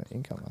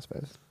income, I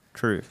suppose.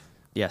 true.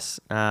 Yes.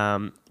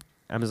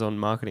 Amazon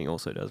marketing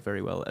also does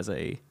very well as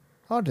a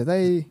Oh, do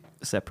they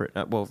separate.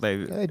 do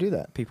they do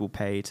that? People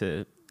pay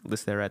to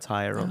list their ads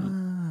higher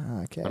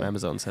on Okay.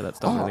 Amazon, so that's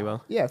done really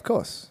well. Yeah, of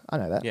course. I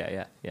know that.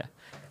 Yeah.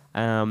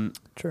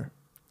 True.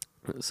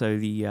 So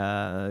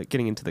the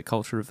getting into the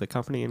culture of the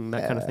company and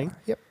that kind of thing,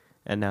 Yep.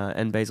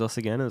 and Bezos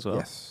again as well.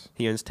 Yes.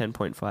 He owns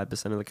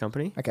 10.5% of the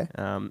company. Okay.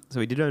 So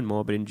he did own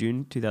more, but in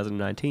June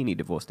 2019, he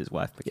divorced his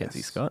wife, Mackenzie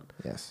Yes. Scott.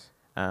 Yes.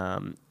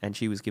 And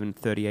she was given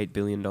 $38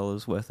 billion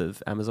worth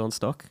of Amazon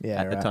stock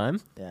Yeah, at the right.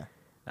 time. Yeah.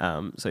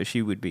 So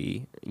she would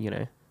be,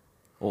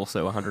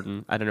 also 100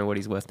 and, I don't know what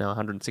he's worth now,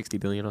 160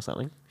 billion or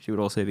something. She would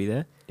also be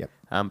there. Yep.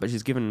 But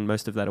she's given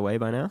most of that away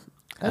by now.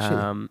 Has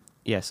she?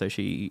 Yeah, so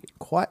she...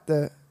 Quite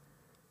the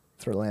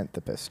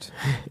philanthropist.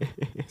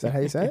 Is that how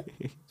you say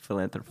it?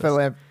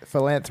 Philanthropist.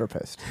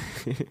 Philanthropist.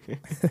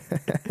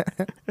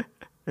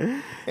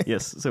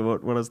 Yes, so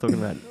what I was talking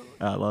about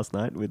last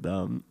night with...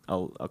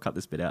 I'll cut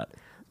this bit out.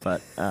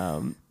 But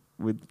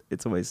with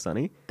It's Always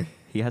Sunny,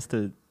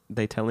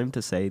 they tell him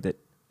to say that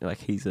like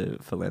he's a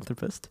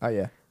philanthropist. Oh,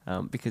 yeah.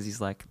 Because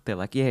they're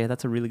like, yeah,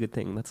 that's a really good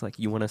thing. That's like,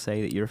 you want to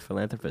say that you're a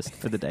philanthropist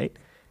for the date.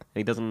 And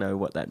he doesn't know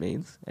what that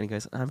means. And he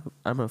goes,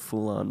 I'm a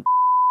full-on...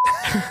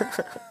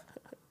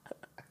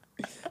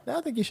 No,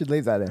 I think you should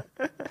leave that in.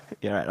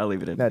 Yeah, right, I'll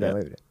leave it in. No, Yeah. don't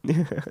leave it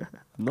in.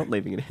 I'm not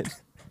leaving it in.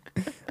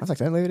 I was like,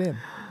 don't leave it in.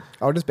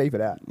 I'll just beep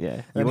it out.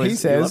 Yeah. And You he you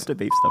says- love to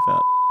beep stuff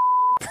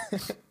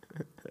out.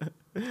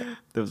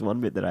 There was one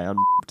bit that I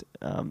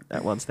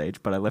at one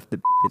stage, but I left the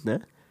in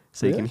there.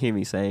 So you Really? can hear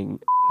me saying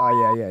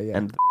Oh, yeah.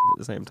 and at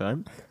the same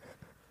time.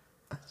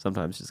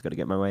 Sometimes just got to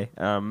get my way.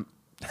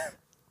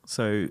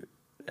 So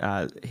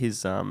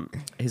his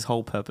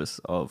whole purpose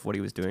of what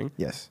he was doing,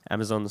 Yes.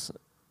 Amazon's,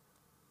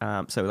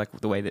 so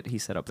like the way that he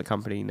set up the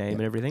company name Yep.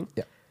 and everything.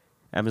 Yep.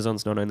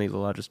 Amazon's not only the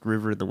largest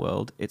river in the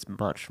world, it's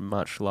much,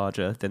 much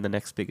larger than the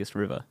next biggest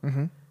river.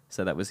 Mm-hmm.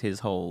 So that was his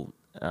whole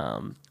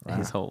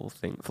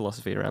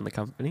philosophy around the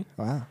company.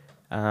 Wow.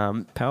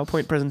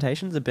 PowerPoint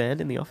presentations are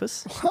banned in the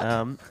office.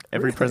 Every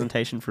Really?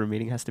 presentation for a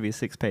meeting has to be a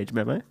 6-page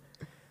memo,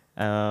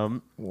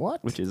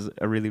 What? which is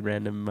a really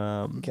random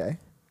Okay.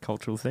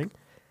 cultural thing.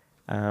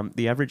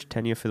 The average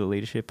tenure for the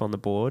leadership on the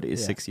board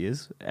is Yeah. 6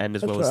 years, and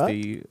as That's well as right.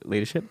 the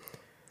leadership,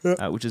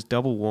 Yeah. which is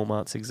double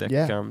Walmart's exec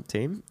Yeah.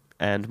 team,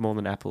 and more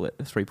than Apple at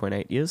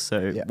 3.8 years. So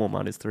Yeah.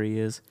 Walmart is 3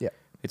 years. Yeah.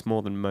 It's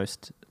more than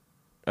most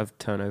of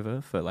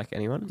turnover for like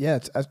anyone. Yeah,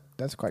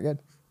 that's quite good.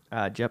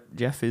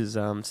 Jeff is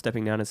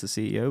stepping down as the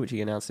CEO, which he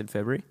announced in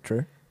February.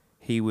 True.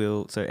 He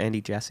will. So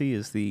Andy Jassy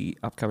is the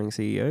upcoming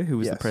CEO, who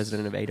was the Yes.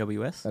 president of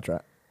AWS, That's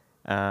right.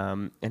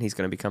 and he's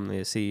going to become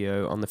the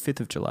CEO on the 5th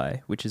of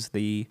July, which is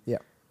the Yeah.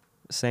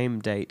 same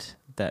date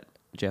that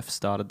Jeff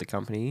started the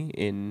company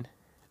in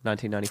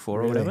 1994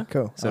 Really? or whatever.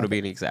 Cool. So it'll Okay. be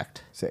an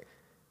exact Sick.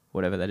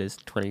 whatever that is,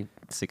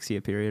 26-year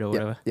period or Yep,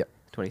 whatever. yep.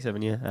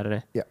 27-year, I don't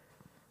know.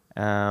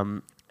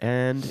 Yep.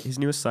 And his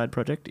newest side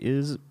project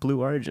is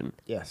Blue Origin,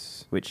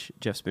 Yes. which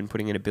Jeff's been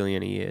putting in $1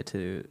 billion a year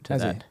to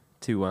Has he? that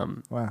to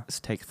Wow.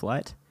 take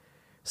flight.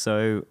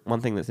 So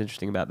one thing that's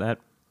interesting about that,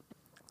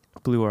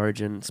 Blue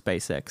Origin,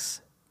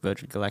 SpaceX,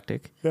 Virgin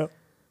Galactic, Yep.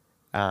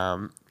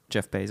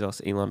 Jeff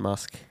Bezos, Elon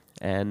Musk,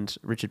 and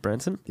Richard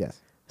Branson.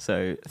 Yes.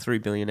 So 3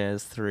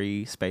 billionaires,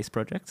 3 space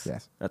projects.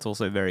 Yes. That's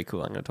also very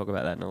cool. I'm going to talk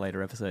about that in a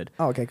later episode.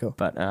 Oh, okay, cool.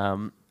 But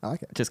I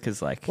like it. just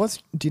because, like,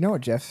 Do you know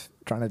what Jeff's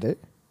trying to do?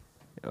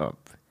 oh,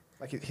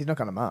 Like, he's not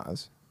going to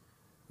Mars.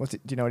 Do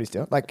you know what he's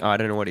doing? Like, I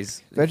don't know what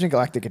he's. Virgin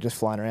Galactic are just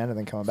flying around and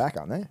then coming back,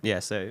 aren't they? Yeah.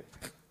 So,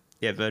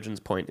 yeah, Virgin's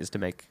point is to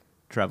make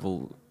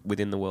travel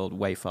within the world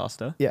way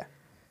faster. Yeah.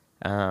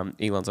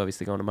 Elon's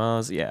obviously going to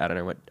Mars. Yeah, I don't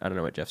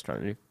know what Jeff's trying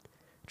to do.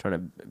 Trying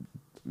to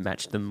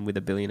match them with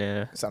a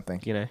billionaire, Something.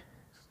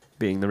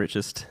 being the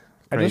richest.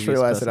 I just craziest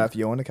realised that person. I've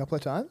yawned a couple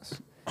of times.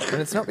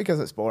 And it's not because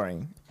it's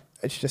boring.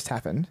 It's just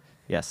happened.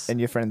 Yes. And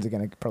your friends are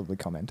going to probably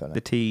comment on The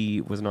it.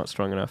 tea was not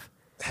strong enough.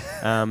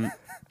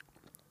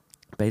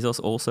 Bezos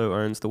also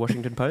owns the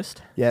Washington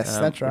Post. Yes,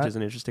 that's right. Which is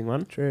an interesting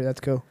one. True, that's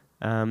cool.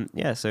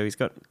 Yeah, so he's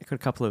got a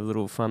couple of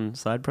little fun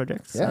side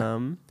projects. Yeah.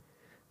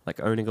 Like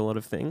owning a lot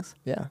of things.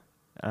 Yeah.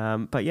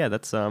 But yeah,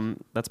 that's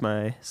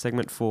my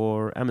segment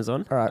for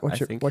Amazon. All right,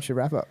 I what's your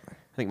wrap up?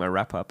 I think my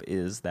wrap up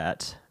is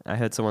that I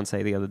heard someone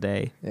say the other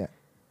day. Yeah.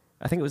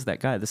 I think it was that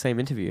guy, the same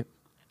interview.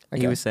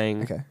 Okay. He was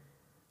saying, Okay.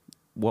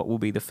 what will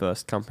be the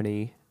first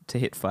company to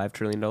hit $5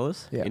 trillion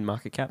Yeah. in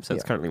market cap? So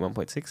it's Yeah. currently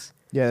 1.6.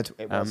 Yeah,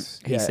 it was.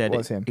 He said it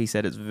was him. he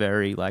said it's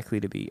very likely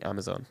to be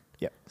Amazon.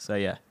 Yep. So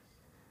yeah.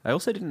 I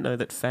also didn't know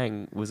that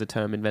FANG was a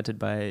term invented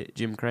by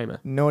Jim Cramer.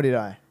 Nor did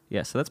I.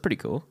 Yeah, so that's pretty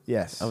cool.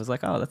 Yes. I was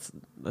like, oh,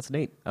 that's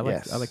neat. I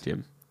Yes. like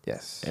Jim.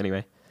 Yes.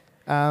 Anyway,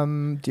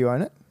 Do you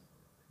own it?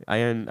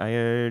 I own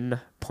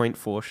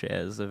 0.4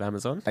 shares of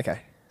Amazon. Okay.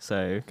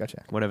 So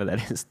Gotcha. whatever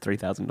that is,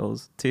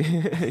 $3,000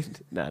 to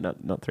no,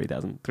 not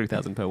 3,000.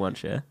 3,000 per one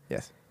share.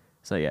 Yes.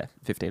 So yeah,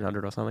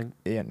 1,500 or something.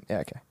 Ian. Yeah.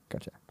 Okay.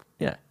 Gotcha.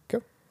 Yeah.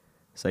 Cool.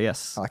 So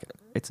yes, I like it.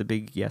 it's a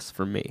big yes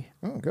from me.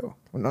 Oh, cool.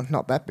 Well,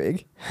 not that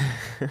big.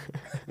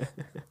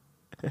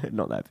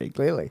 Not that big.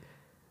 Clearly.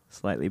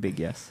 Slightly big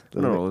yes.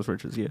 Little Not bit. all as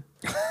rich as you.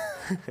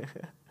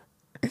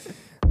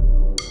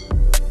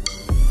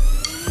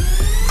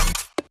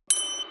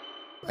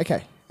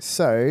 Okay.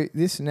 So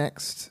this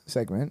next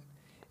segment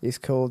is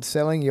called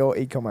 "Selling Your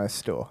E-commerce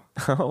Store."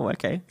 Oh,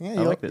 okay. Yeah, I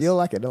you'll like this. You'll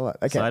like it a lot.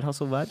 Okay. Side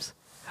hustle vibes.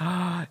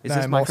 Is No,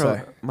 this more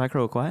so.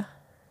 micro acquire?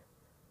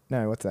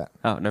 No, what's that?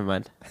 Oh, never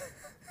mind.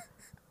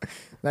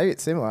 Maybe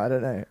it's similar. I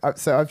don't know.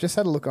 So I've just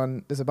had a look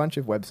on. There's a bunch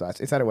of websites.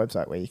 Is that a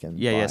website where you can?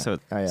 Yeah, buy yeah. it? So,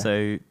 Oh, yeah.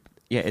 so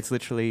yeah, it's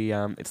literally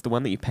it's the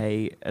one that you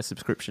pay a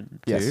subscription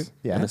to, Yes, and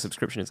the yes.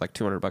 subscription is like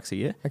 $200 a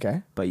year.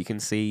 Okay. But you can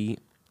see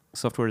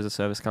software as a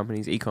service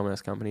companies,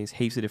 e-commerce companies,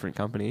 heaps of different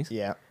companies.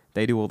 Yeah.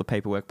 They do all the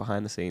paperwork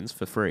behind the scenes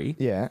for free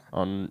Yeah.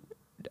 on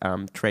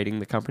trading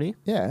the company.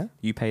 Yeah.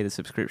 You pay the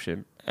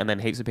subscription, and then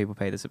heaps of people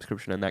pay the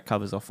subscription, and that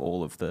covers off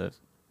all of the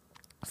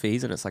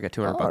fees, and it's like a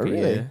 $200 Oh, a really?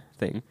 year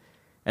thing.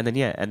 And then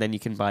and then you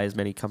can buy as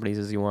many companies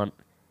as you want,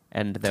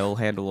 and they'll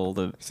handle all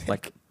the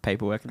like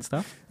paperwork and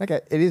stuff.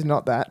 Okay. It is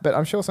not that, but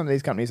I'm sure some of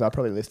these companies are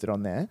probably listed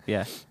on there.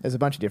 Yeah. There's a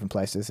bunch of different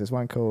places. There's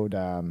one called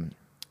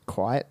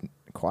Quiet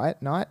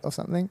Night or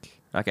something.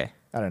 Okay.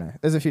 I don't know.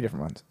 There's a few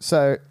different ones.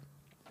 So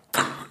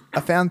I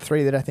found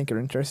 3 that I think are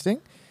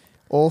interesting.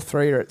 All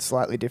 3 are at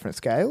slightly different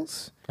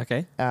scales.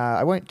 Okay.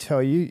 I won't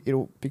tell you.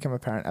 It'll become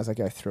apparent as I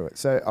go through it.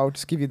 So I'll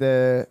just give you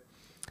the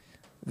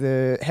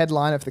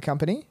headline of the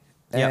company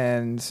Yep.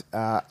 and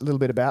a little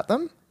bit about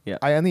them. Yeah.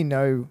 I only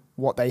know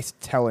what they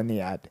tell in the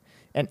ad.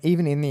 And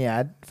even in the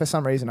ad, for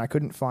some reason, I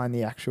couldn't find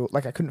I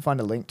couldn't find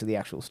a link to the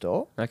actual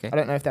store. Okay. I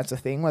don't know if that's a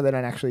thing where they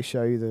don't actually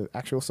show you the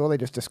actual store, they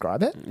just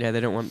describe it. Yeah, they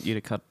don't want you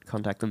to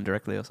contact them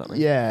directly or something.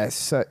 Yeah,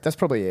 so that's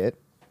probably it.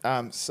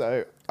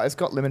 So it's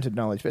got limited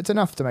knowledge, but it's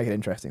enough to make it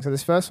interesting. So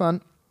this first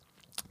one,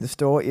 the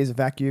store is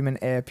vacuum and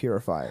air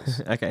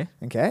purifiers. Okay.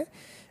 Okay.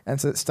 And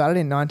so it started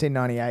in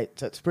 1998,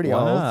 so it's pretty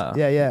Wow. old.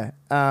 Yeah, yeah.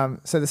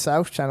 So the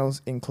sales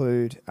channels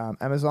include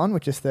Amazon,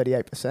 which is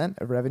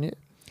 38% of revenue,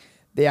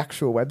 the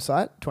actual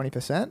website,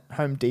 20%,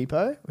 Home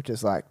Depot, which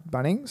is like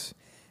Bunnings,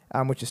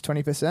 which is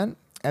 20%,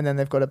 and then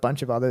they've got a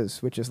bunch of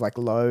others, which is like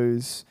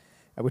Lowe's,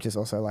 which is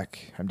also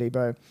like Home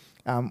Depot,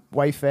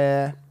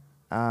 Wayfair,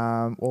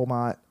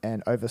 Walmart,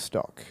 and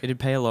Overstock. It'd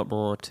pay a lot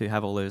more to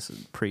have all those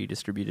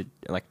pre-distributed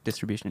like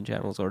distribution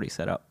channels already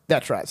set up.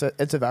 That's right. So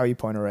it's a value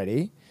point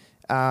already.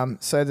 So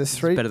there's It's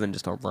 3... better than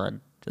just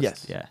online.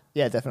 Yes. Yeah.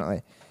 Yeah,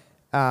 definitely.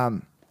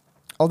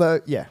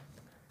 Although, yeah.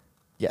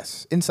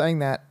 Yes. In saying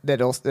that,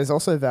 there's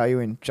also value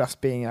in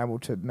just being able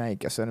to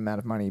make a certain amount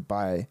of money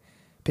by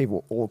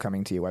people all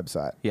coming to your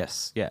website.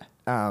 Yes. Yeah.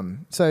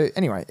 So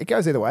anyway, it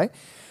goes either way.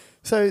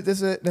 So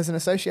there's an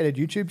associated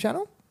YouTube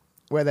channel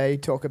where they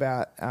talk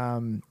about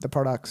the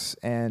products,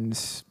 and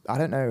I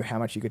don't know how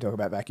much you could talk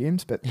about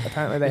vacuums, but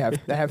apparently they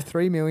have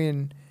 3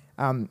 million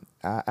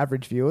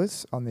average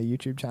viewers on the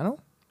YouTube channel,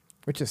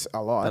 which is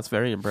a lot. That's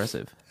very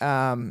impressive.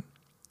 I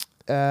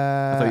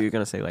I thought you were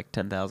going to say like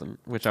 10,000,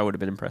 which I would have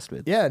been impressed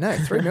with. Yeah, no,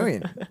 3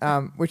 million,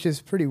 which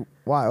is pretty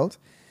wild.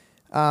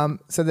 So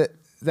that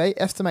they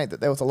estimate that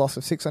there was a loss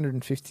of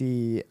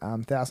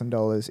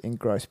 $650,000 in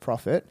gross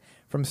profit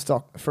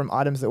from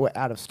items that were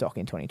out of stock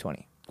in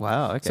 2020.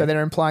 Wow. Okay. So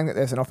they're implying that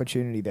there's an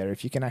opportunity there.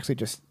 If you can actually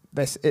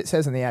it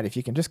says in the ad, if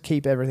you can just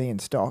keep everything in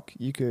stock,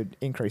 you could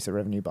increase the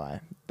revenue by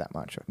that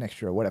much or next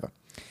year or whatever.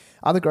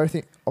 Other growth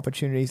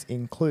opportunities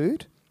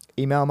include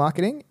email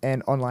marketing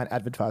and online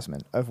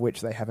advertisement, of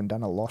which they haven't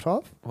done a lot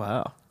of,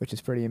 Wow. which is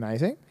pretty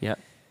amazing. Yeah.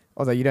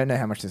 Although you don't know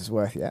how much this is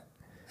worth yet.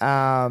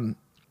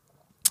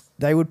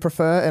 They would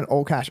prefer an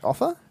all-cash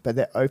offer, but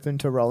they're open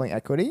to rolling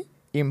equity,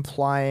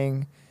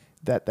 implying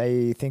that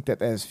they think that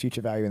there's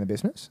future value in the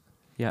business.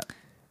 Yeah.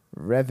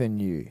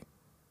 Revenue.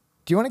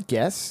 Do you want to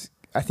guess?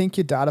 I think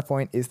your data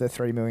point is the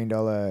 $3 million...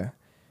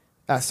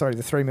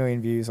 the 3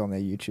 million views on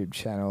their YouTube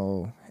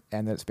channel,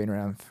 and that it's been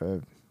around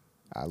for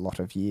a lot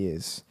of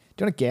years.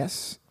 Do you want to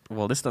guess?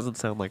 Well, this doesn't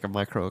sound like a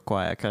micro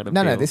acquire kind of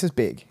No, deal. no, this is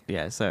big.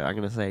 Yeah, so I'm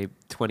going to say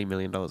 $20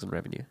 million in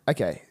revenue.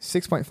 Okay,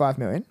 6.5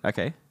 million.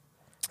 Okay.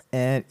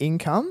 And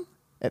income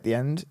at the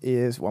end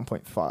is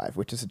 1.5,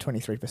 which is a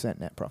 23%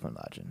 net profit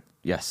margin.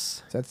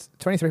 Yes. So that's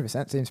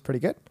 23%, seems pretty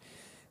good.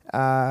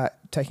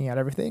 Taking out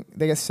everything.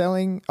 They're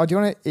selling... Oh, do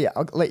you want to... Yeah,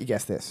 I'll let you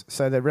guess this.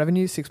 So the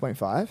revenue is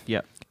 6.5.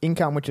 Yep.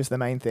 Income, which is the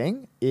main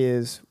thing,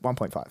 is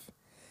 1.5. Do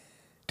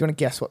you want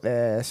to guess what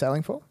they're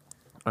selling for?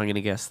 I'm going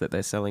to guess that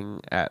they're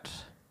selling at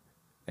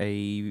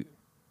a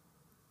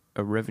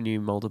revenue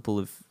multiple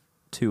of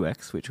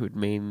 2x, which would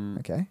mean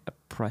Okay. a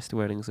price to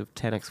earnings of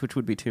 10x, which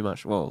would be too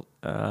much. Well,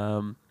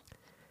 I'm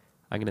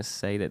going to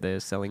say that they're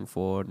selling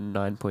for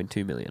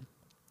 9.2 million.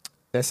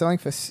 They're selling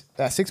for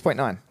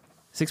 6.9.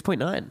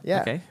 6.9.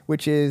 Yeah. Okay.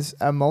 Which is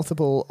a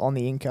multiple on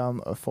the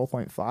income of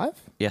 4.5.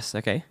 Yes.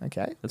 Okay.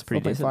 Okay. That's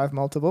pretty 4.5 decent.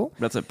 multiple.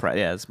 That's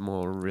yeah. It's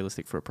more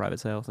realistic for a private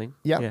sale thing.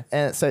 Yep. Yeah.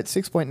 And so it's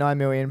 6.9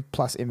 million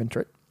plus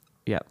inventory.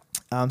 Yeah.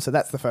 So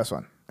that's the first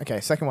one.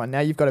 Okay, second one. Now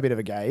you've got a bit of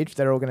a gauge.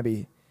 They're not all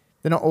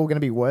going to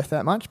be worth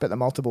that much, but the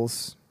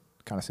multiples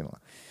kind of similar.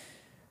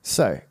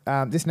 So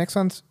this next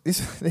one's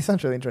this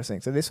one's really interesting.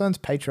 So this one's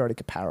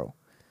patriotic apparel.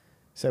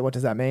 So what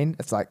does that mean?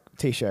 It's like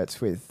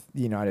T-shirts with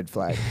the United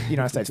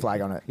States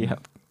flag on it. Yeah.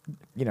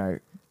 You know,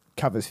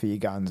 covers for your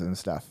guns and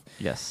stuff.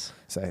 Yes.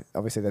 So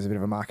obviously there's a bit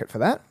of a market for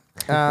that.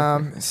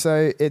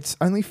 So it's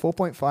only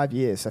 4.5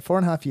 years. So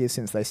 4.5 years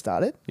since they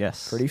started.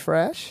 Yes. Pretty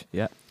fresh.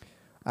 Yeah.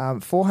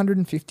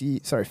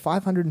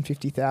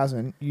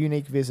 550,000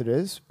 unique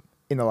visitors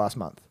in the last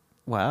month.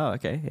 Wow.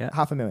 Okay. Yeah.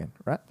 500,000,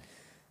 right?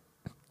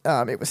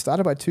 It was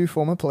started by 2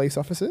 former police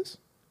officers.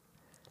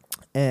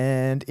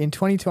 And in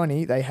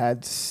 2020, they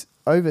had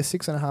over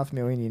 6.5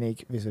 million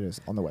unique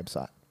visitors on the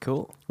website,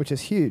 Cool. which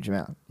is a huge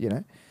amount, you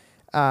know.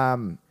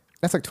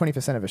 That's like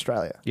 20% of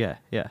Australia. Yeah.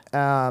 Yeah.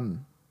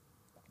 On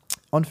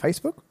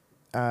Facebook,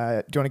 do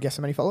you want to guess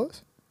how many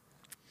followers?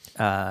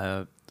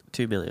 2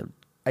 million.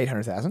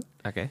 800,000.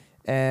 Okay.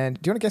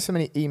 And do you want to guess how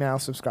many email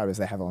subscribers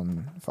they have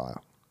on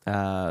file?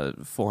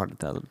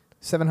 400,000.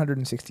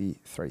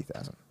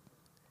 763,000,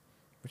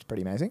 which is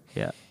pretty amazing.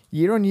 Yeah.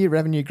 Year-on-year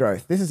revenue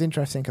growth. This is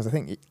interesting because I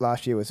think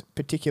last year was a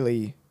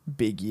particularly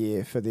big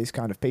year for these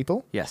kind of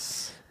people.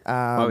 Yes.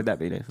 Why would that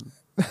be, Nathan?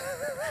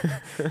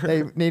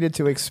 They needed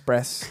to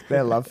express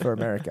their love for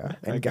America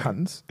and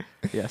guns.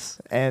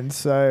 Yes. And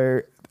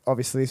so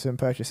obviously some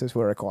purchases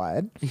were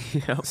required.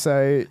 Yep.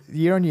 So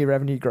year-on-year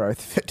revenue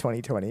growth for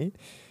 2020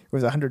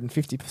 was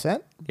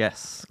 150%,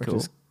 Yes. which Cool.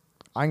 is,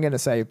 I'm going to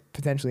say,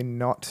 potentially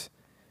not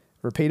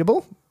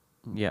repeatable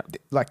Yeah.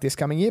 like this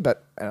coming year,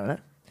 but I don't know.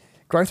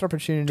 Growth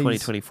opportunities.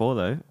 2024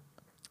 though.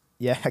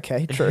 Yeah,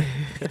 okay, true.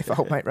 If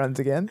old mate runs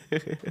again.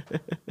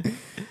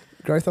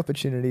 Growth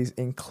opportunities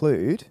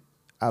include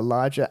a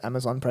larger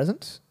Amazon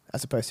presence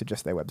as opposed to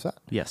just their website.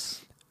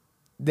 Yes.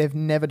 They've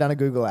never done a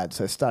Google ad,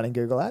 so starting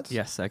Google ads.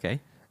 Yes. Okay.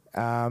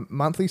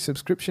 Monthly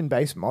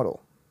subscription-based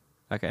model.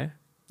 Okay.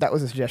 That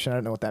was a suggestion. I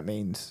don't know what that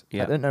means.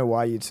 Yeah. I don't know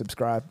why you'd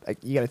subscribe.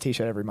 Like, you get a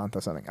T-shirt every month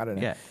or something. I don't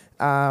know. Yeah.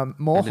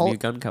 More And a new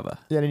gun cover.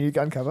 Yeah, a new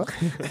gun cover.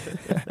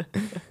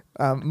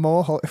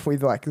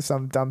 With like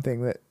some dumb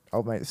thing that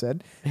old mate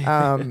said.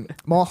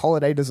 More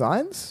holiday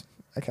designs.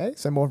 Okay,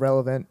 so more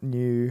relevant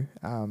new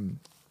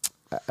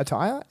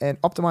attire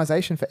and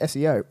optimization for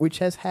SEO, which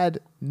has had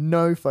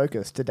no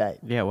focus to date,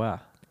 Yeah. Wow.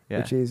 Yeah.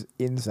 which is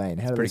insane.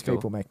 How do pretty these cool.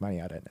 people make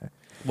money? I don't know.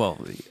 Well,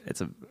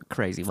 it's a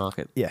crazy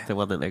market. Yeah. The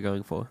one that they're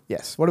going for.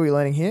 Yes. What are we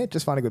learning here?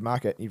 Just find a good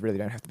market. You really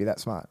don't have to be that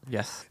smart.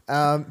 Yes.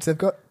 So they've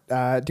got. Do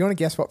you want to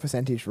guess what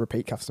percentage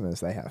repeat customers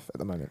they have at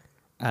the moment?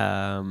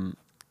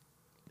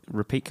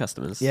 Repeat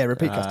customers. Yeah,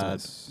 repeat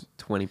customers.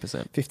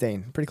 20%.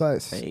 15. Pretty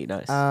close. Hey,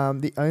 nice.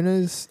 The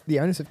owners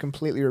have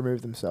completely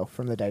removed themselves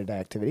from the day-to-day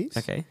activities.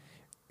 Okay.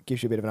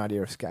 Gives you a bit of an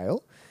idea of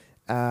scale.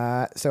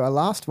 So our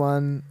last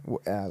one,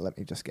 let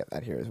me just get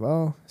that here as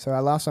well. So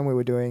our last one we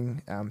were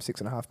doing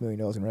 $6.5 million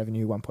in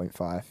revenue,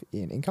 1.5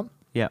 in income.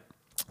 Yeah.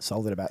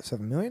 Sold at about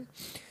 7 million.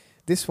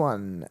 This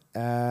one, do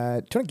you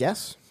want to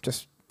guess?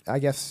 Just, I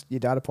guess your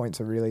data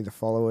points are really the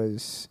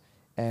followers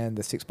and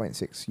the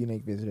 6.6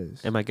 unique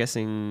visitors. Am I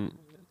guessing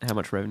how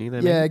much revenue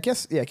they're Yeah,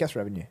 making? guess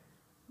revenue.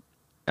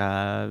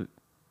 I'm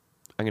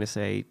going to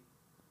say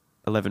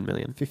 11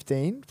 million.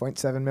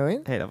 15.7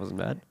 million. Hey, that wasn't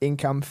bad.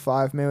 Income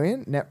 5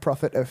 million. Net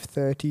profit of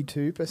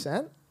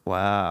 32%.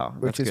 Wow.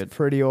 Which That's is good.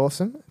 pretty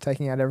awesome,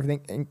 taking out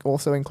everything,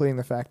 also including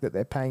the fact that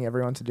they're paying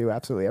everyone to do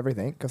absolutely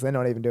everything because they're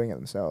not even doing it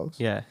themselves.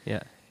 Yeah.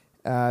 Yeah.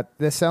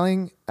 They're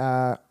selling...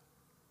 do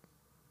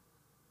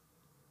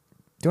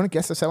you want to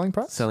guess the selling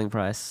price? Selling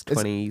price,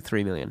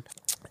 23 million.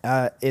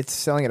 It's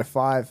selling at a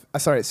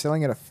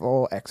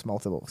 4x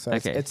multiple. So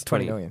Okay. it's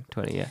 20 million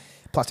 20, yeah.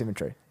 plus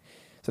inventory.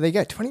 So there you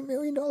go, $20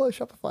 million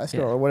Shopify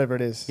store Yeah. or whatever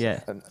it is.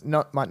 Yeah.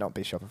 Might not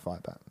be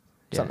Shopify, but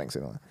Yeah. something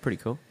similar. Pretty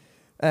cool.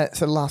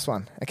 So the last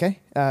one, okay?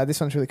 This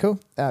one's really cool.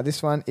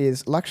 This one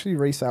is luxury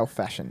resale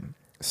fashion.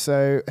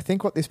 So I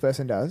think what this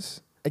person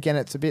does, again,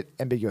 it's a bit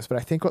ambiguous, but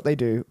I think what they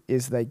do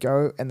is they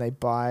go and they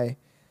buy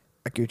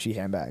a Gucci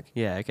handbag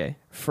Yeah, okay.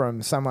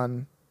 from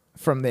someone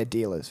from their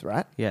dealers,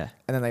 right? Yeah.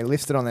 And then they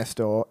list it on their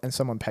store, and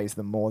someone pays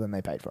them more than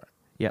they paid for it.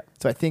 Yeah.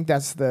 So I think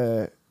that's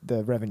the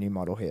revenue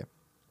model here.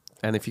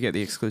 And if you get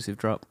the exclusive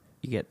drop,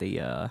 you get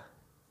the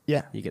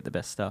Yeah. you get the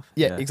best stuff.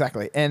 Yeah,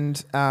 exactly. And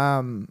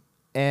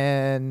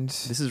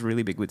This is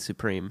really big with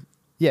Supreme.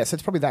 yeah, so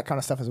it's probably that kind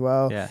of stuff as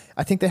well. Yeah.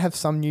 I think they have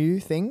some new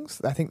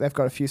things. I think they've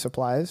got a few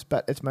suppliers,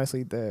 but it's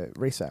mostly the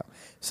resale.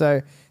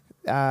 So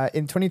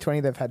in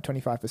 2020, they've had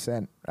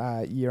 25%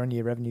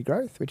 year-on-year revenue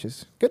growth, which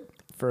is good.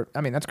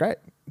 That's great,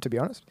 to be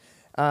honest.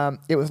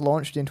 It was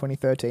launched in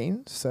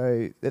 2013,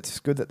 so it's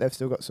good that they've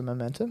still got some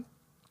momentum.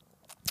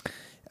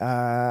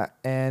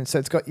 And so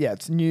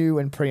it's new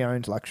and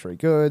pre-owned luxury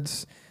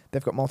goods.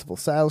 They've got multiple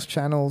sales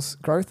channels.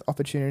 Growth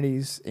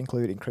opportunities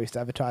include increased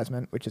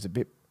advertisement, which is a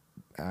bit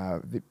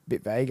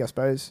vague, I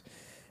suppose.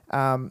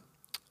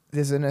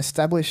 There's an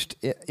established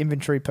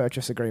inventory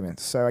purchase agreement.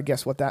 So I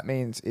guess what that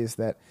means is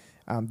that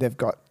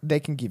they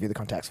can give you the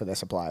contacts for their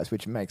suppliers,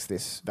 which makes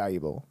this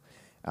valuable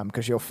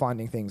because you're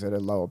finding things at a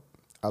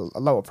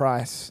lower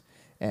price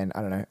and,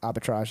 I don't know,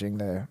 arbitraging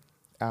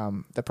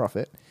the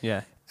profit.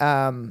 Yeah.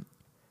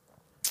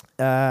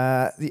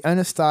 The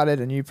owner started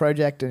a new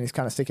project and he's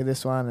kind of sick of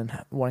this one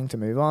and wanting to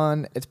move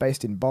on. It's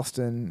based in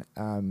Boston,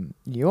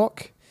 New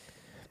York.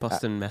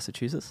 Boston,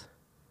 Massachusetts.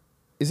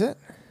 Is it?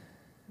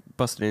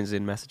 Boston is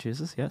in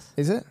Massachusetts, yes.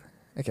 Is it?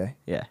 Okay.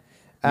 Yeah.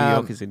 New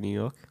York is in New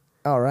York.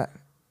 Oh, right.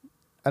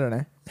 I don't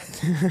know.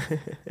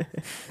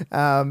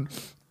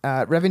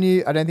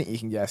 Revenue, I don't think you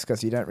can guess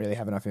because you don't really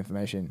have enough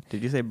information.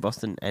 Did you say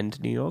Boston and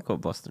New York or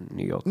Boston,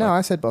 New York? No,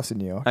 I said Boston,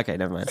 New York. Okay,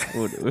 never mind.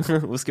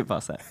 We'll skip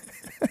past that.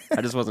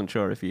 I just wasn't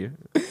sure if it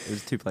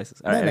was two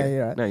places. All No, right, no, anyway.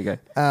 you're right. No, you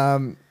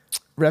go.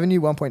 Revenue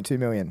 1.2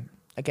 million.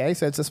 Okay,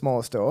 so it's a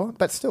smaller store,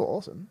 but still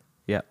awesome.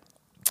 Yeah.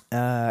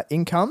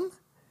 Income,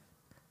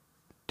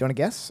 do you want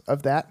to guess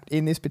of that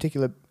in this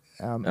particular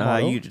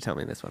model? You just tell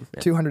me this one.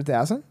 Yeah.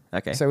 200,000.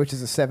 Okay. So which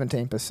is a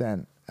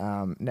 17%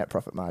 net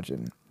profit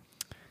margin.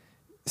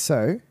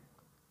 So,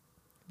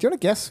 do you want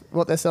to guess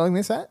what they're selling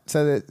this at?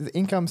 So the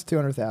income's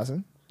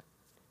 200,000.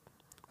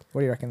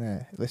 What do you reckon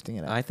they're listing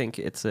it at? I think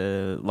it's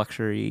a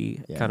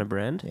luxury Yeah. kind of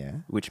brand, Yeah.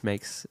 which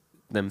makes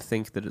them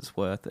think that it's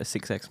worth a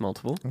 6x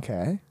multiple.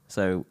 Okay.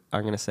 So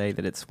I'm going to say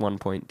that it's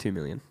 1.2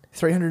 million.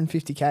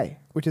 350K,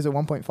 which is a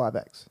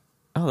 1.5x.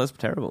 Oh, that's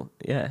terrible.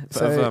 Yeah.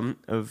 So-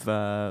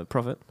 of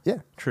profit. Yeah.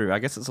 True. I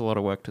guess it's a lot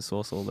of work to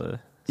source all the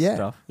Yeah.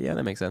 stuff. Yeah,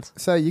 that makes sense.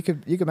 So you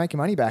could make your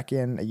money back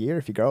in a year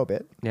if you grow a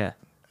bit. Yeah.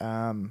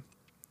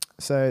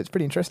 So it's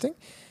pretty interesting.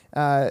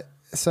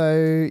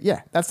 So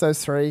yeah, that's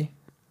those three.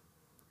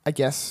 I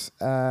guess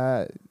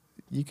I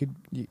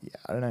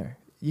don't know.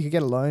 You could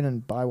get a loan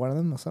and buy one of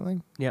them or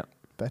something. Yeah.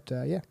 But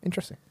yeah,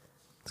 interesting.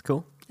 It's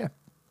cool. Yeah. I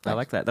Thanks.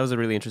 like that. That was a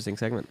really interesting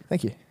segment.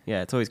 Thank you.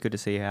 Yeah, it's always good to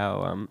see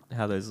how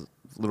those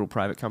little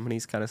private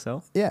companies kind of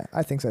sell. Yeah,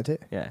 I think so too.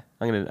 Yeah.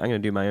 I'm gonna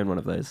do my own one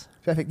of those.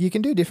 Perfect. You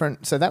can do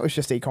different. So that was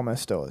just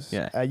e-commerce stores.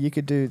 Yeah. You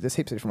could do. There's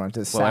heaps of different ones.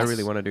 There's Well, I SaaS.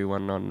 really want to do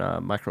one on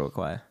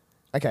microacquire.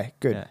 Okay,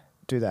 good. Yeah.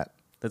 Do that.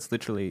 That's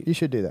literally. You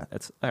should do that.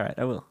 That's all right.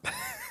 I will.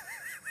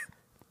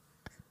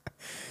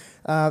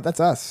 That's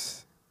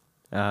us.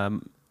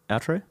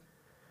 Outro?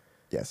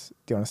 Yes.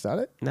 Do you want to start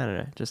it?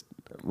 No.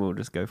 We'll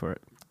just go for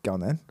it. Go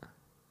on then.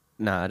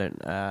 No, I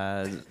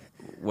don't.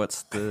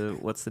 What's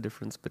the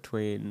difference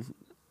between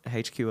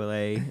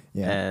HQLA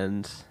Yeah.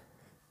 and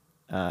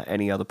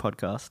any other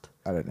podcast?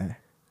 I don't know.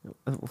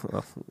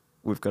 Well,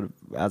 we've got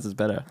ours is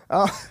better.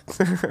 Oh, That's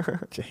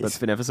jeez.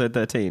 been episode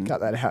 13. Cut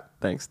that out.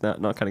 Thanks. No,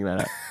 not cutting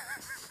that out.